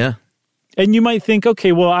 Yeah. And you might think,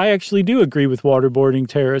 okay, well, I actually do agree with waterboarding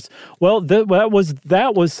terrorists. Well, that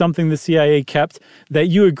was something the CIA kept that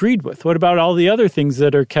you agreed with. What about all the other things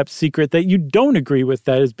that are kept secret that you don't agree with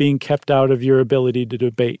that is being kept out of your ability to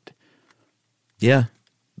debate? Yeah.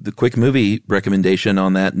 The quick movie recommendation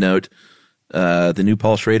on that note, the new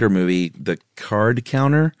Paul Schrader movie, The Card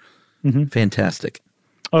Counter, fantastic.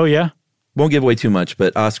 Oh, yeah? Won't give away too much,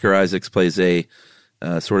 but Oscar Isaacs plays a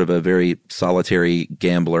sort of a very solitary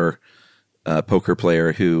gambler, poker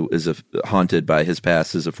player who is haunted by his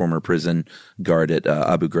past as a former prison guard at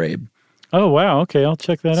Abu Ghraib. Oh, wow. Okay, I'll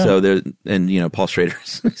check that out. So Paul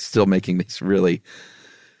Schrader's still making these really,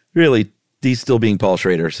 really, he's still being Paul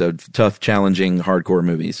Schrader. So tough, challenging, hardcore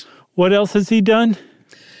movies. What else has he done?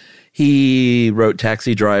 He wrote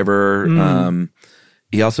Taxi Driver.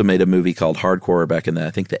 He also made a movie called Hardcore back in the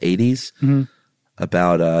 80s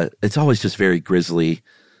about, it's always just very grisly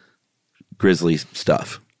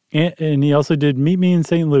stuff. And he also did Meet Me in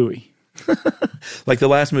St. Louis. Like the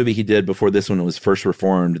last movie he did before this one was First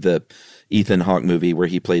Reformed, the Ethan Hawke movie where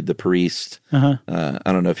he played the priest. I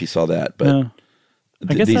don't know if you saw that, but no.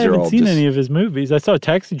 I guess I haven't seen any of his movies. I saw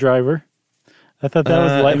Taxi Driver. I thought that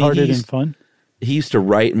was lighthearted and fun. He used to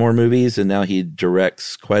write more movies, and now he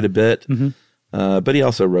directs quite a bit. But he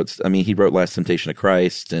also wrote, he wrote Last Temptation of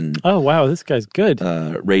Christ and oh, wow, this guy's good.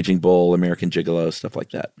 Raging Bull, American Gigolo, stuff like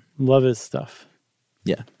that. Love his stuff.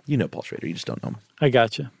 Yeah, you know Paul Schrader, you just don't know him. I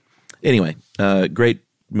gotcha. Anyway, great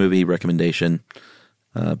movie recommendation,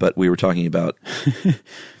 but we were talking about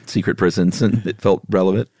secret prisons and it felt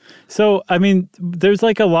relevant. So, I mean, there's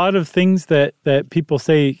like a lot of things that people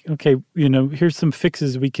say, okay, here's some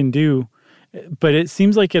fixes we can do. But it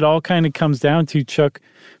seems like it all kind of comes down to, Chuck,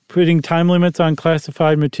 putting time limits on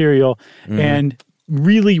classified material and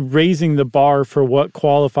really raising the bar for what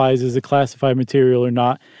qualifies as a classified material or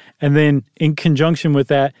not. And then in conjunction with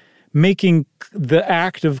that, making the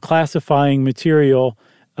act of classifying material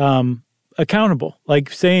accountable.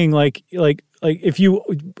 Like saying like if you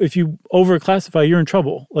overclassify, you're in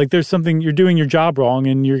trouble. Like there's something, you're doing your job wrong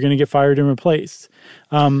and you're going to get fired and replaced.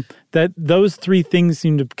 That those three things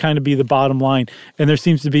seem to kind of be the bottom line. And there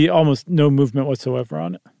seems to be almost no movement whatsoever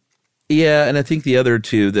on it. Yeah, and I think the other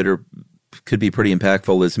two that could be pretty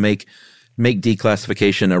impactful is make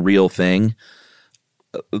declassification a real thing,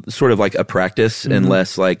 sort of like a practice, and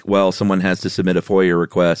less like, well, someone has to submit a FOIA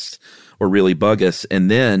request or really bug us.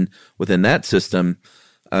 And then within that system,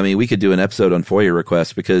 I mean, we could do an episode on FOIA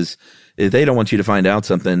requests, because if they don't want you to find out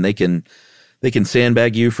something, they can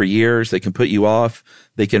sandbag you for years. They can put you off.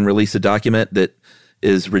 They can release a document that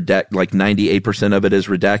is like 98% of it is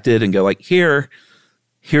redacted and go like,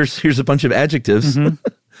 here's a bunch of adjectives.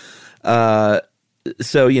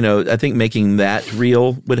 So, I think making that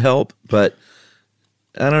real would help, but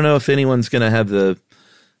I don't know if anyone's going to have the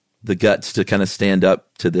guts to kind of stand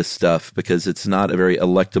up to this stuff, because it's not a very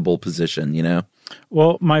electable position,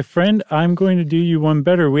 Well, my friend, I'm going to do you one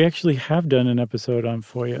better. We actually have done an episode on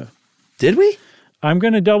FOIA. Did we? I'm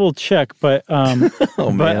going to double check, but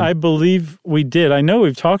but I believe we did. I know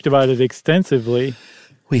we've talked about it extensively.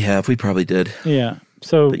 We have. We probably did. Yeah.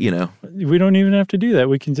 So, but, we don't even have to do that.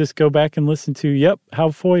 We can just go back and listen to, how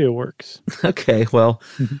FOIA works. Okay. Well,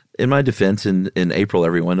 in my defense, in April,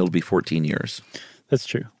 everyone, it'll be 14 years. That's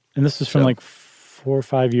true. And this was from like 4 or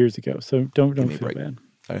 5 years ago. So don't feel bad.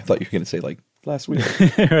 I thought you were going to say like last week.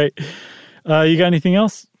 Right. You got anything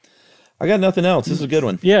else? I got nothing else. This is a good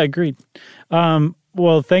one. Yeah, agreed.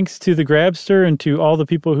 Well, thanks to the Grabster and to all the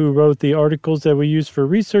people who wrote the articles that we use for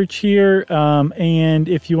research here. And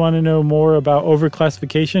if you want to know more about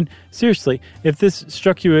overclassification, seriously, if this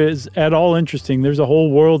struck you as at all interesting, there's a whole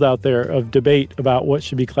world out there of debate about what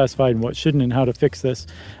should be classified and what shouldn't and how to fix this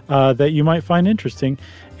that you might find interesting.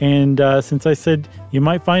 And since I said you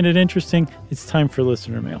might find it interesting, it's time for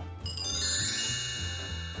listener mail.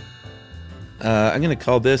 I'm going to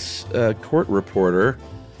call this Court Reporter.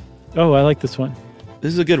 Oh, I like this one.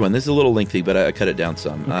 This is a good one. This is a little lengthy, but I cut it down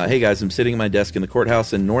some. Hey, guys, I'm sitting at my desk in the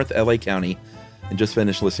courthouse in North LA County and just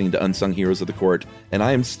finished listening to Unsung Heroes of the Court, and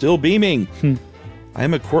I am still beaming. I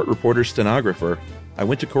am a court reporter stenographer. I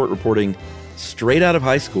went to court reporting straight out of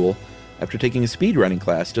high school after taking a speedrunning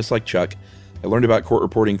class, just like Chuck. I learned about court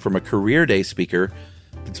reporting from a career day speaker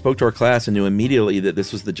that spoke to our class and knew immediately that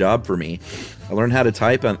this was the job for me. I learned how to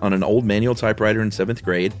type on an old manual typewriter in 7th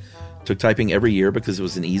grade. Took typing every year because it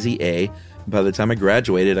was an easy A. By the time I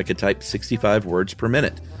graduated, I could type 65 words per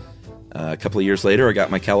minute. A couple of years later, I got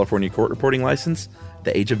my California court reporting license at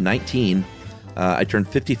the age of 19. I turned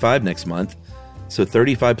 55 next month. So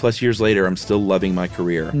 35 plus years later, I'm still loving my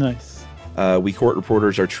career. Nice. We court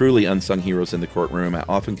reporters are truly unsung heroes in the courtroom. I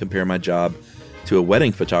often compare my job to a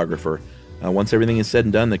wedding photographer. Once everything is said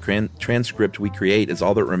and done, the transcript we create is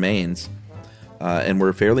all that remains. And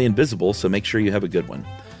we're fairly invisible, so make sure you have a good one.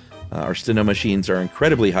 Our steno machines are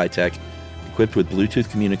incredibly high-tech, equipped with Bluetooth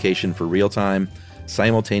communication for real-time,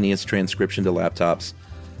 simultaneous transcription to laptops,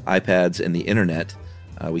 iPads, and the internet.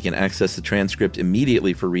 We can access the transcript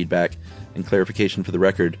immediately for readback and clarification for the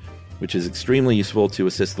record, which is extremely useful to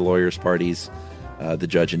assist the lawyers, parties, the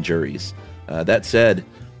judge, and juries. That said,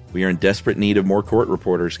 we are in desperate need of more court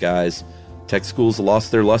reporters, guys. Tech schools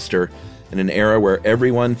lost their luster in an era where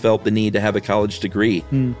everyone felt the need to have a college degree.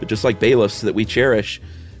 But just like bailiffs that we cherish,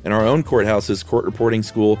 in our own courthouses, court reporting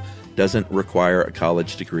school doesn't require a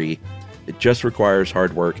college degree. It just requires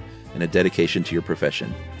hard work and a dedication to your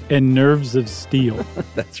profession. And nerves of steel.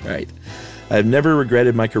 That's right. I've never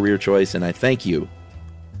regretted my career choice, and I thank you,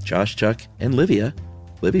 Josh, Chuck, and Livia.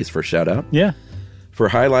 Livia's first shout out. Yeah. For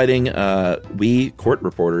highlighting we court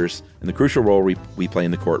reporters and the crucial role we play in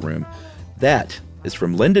the courtroom. That is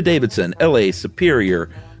from Linda Davidson, LA Superior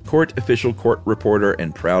Court Official Court Reporter,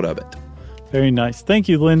 and proud of it. Very nice. Thank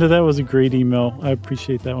you, Linda. That was a great email. I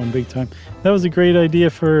appreciate that one big time. That was a great idea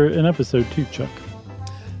for an episode too, Chuck.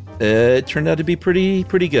 It turned out to be pretty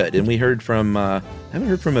good. And we heard from, I haven't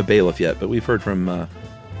heard from a bailiff yet, but we've heard from,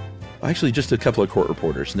 actually just a couple of court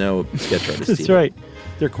reporters. No sketch artists. That's either. right.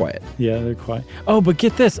 They're quiet. Yeah, they're quiet. Oh, but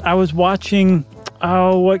get this. I was watching,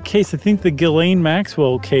 what case? I think the Ghislaine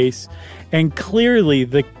Maxwell case. And clearly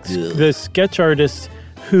the sketch artist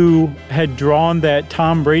who had drawn that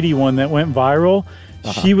Tom Brady one that went viral,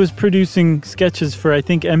 she was producing sketches for, I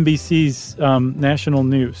think, NBC's National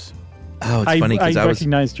News. Oh, it's funny because I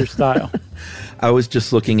recognized her style. I was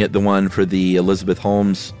just looking at the one for the Elizabeth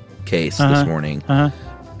Holmes case this morning.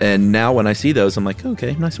 And now when I see those, I'm like,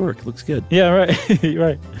 okay, nice work. Looks good. Yeah, right.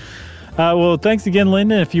 Right. Well, thanks again,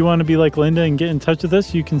 Linda. If you want to be like Linda and get in touch with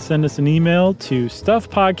us, you can send us an email to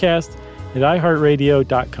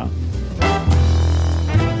stuffpodcast@iheartradio.com.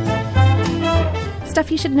 Stuff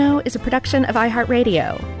You Should Know is a production of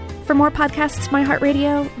iHeartRadio. For more podcasts from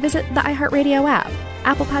iHeartRadio, visit the iHeartRadio app,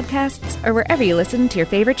 Apple Podcasts, or wherever you listen to your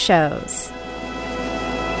favorite shows.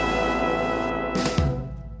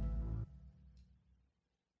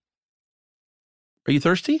 Are you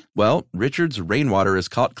thirsty? Well, Richard's Rainwater is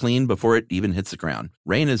caught clean before it even hits the ground.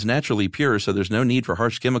 Rain is naturally pure, so there's no need for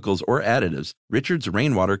harsh chemicals or additives. Richard's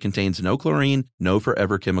Rainwater contains no chlorine, no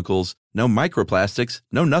forever chemicals, no microplastics,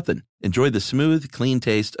 no nothing. Enjoy the smooth, clean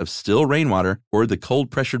taste of still rainwater or the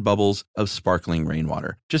cold-pressured bubbles of sparkling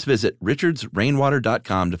rainwater. Just visit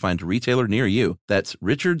richardsrainwater.com to find a retailer near you. That's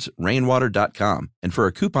richardsrainwater.com. And for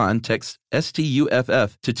a coupon, text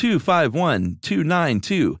STUFF to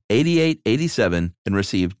 251-292-8887 and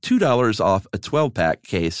receive $2 off a 12-pack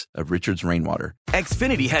case of Richard's Rainwater.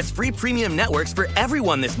 Xfinity has free premium networks for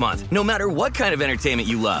everyone this month, no matter what kind of entertainment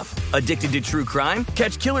you love. Addicted to true crime?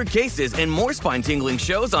 Catch killer cases and more spine-tingling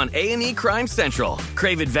shows on A&E Crime Central.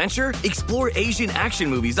 Crave adventure? Explore Asian action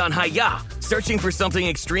movies on Hi-YAH. Searching for something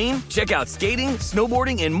extreme? Check out skating,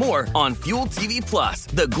 snowboarding, and more on Fuel TV Plus,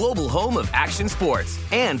 the global home of action sports.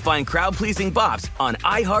 And find crowd-pleasing bops on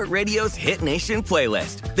iHeartRadio's Hit Nation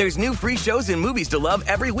playlist. There's new free shows and movies to love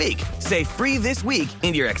every week. Say free this week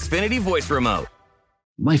in your Xfinity voice remote.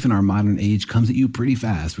 Life in our modern age comes at you pretty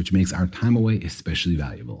fast, which makes our time away especially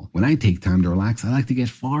valuable. When I take time to relax, I like to get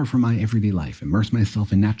far from my everyday life, immerse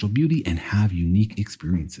myself in natural beauty, and have unique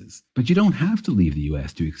experiences. But you don't have to leave the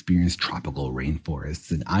U.S. to experience tropical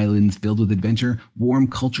rainforests and islands filled with adventure, warm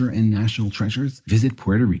culture, and national treasures. Visit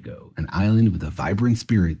Puerto Rico, an island with a vibrant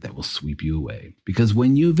spirit that will sweep you away. Because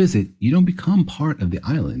when you visit, you don't become part of the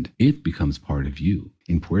island, it becomes part of you.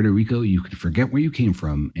 In Puerto Rico, you can forget where you came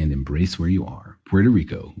from and embrace where you are. Puerto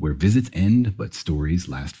Rico, where visits end, but stories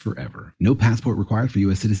last forever. No passport required for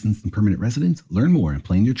U.S. citizens and permanent residents. Learn more and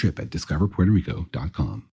plan your trip at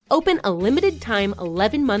discoverpuertorico.com. Open a limited-time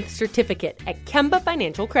 11-month certificate at Kemba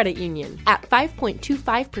Financial Credit Union. At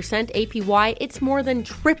 5.25% APY, it's more than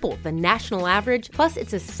triple the national average, plus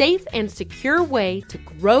it's a safe and secure way to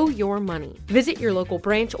grow your money. Visit your local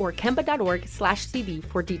branch or kemba.org/cb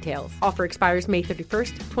for details. Offer expires May 31st,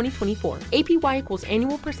 2024. APY equals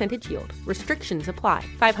annual percentage yield. Restrictions apply.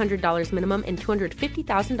 $500 minimum and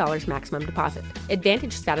 $250,000 maximum deposit.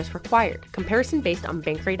 Advantage status required. Comparison based on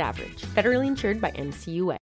bank rate average. Federally insured by NCUA.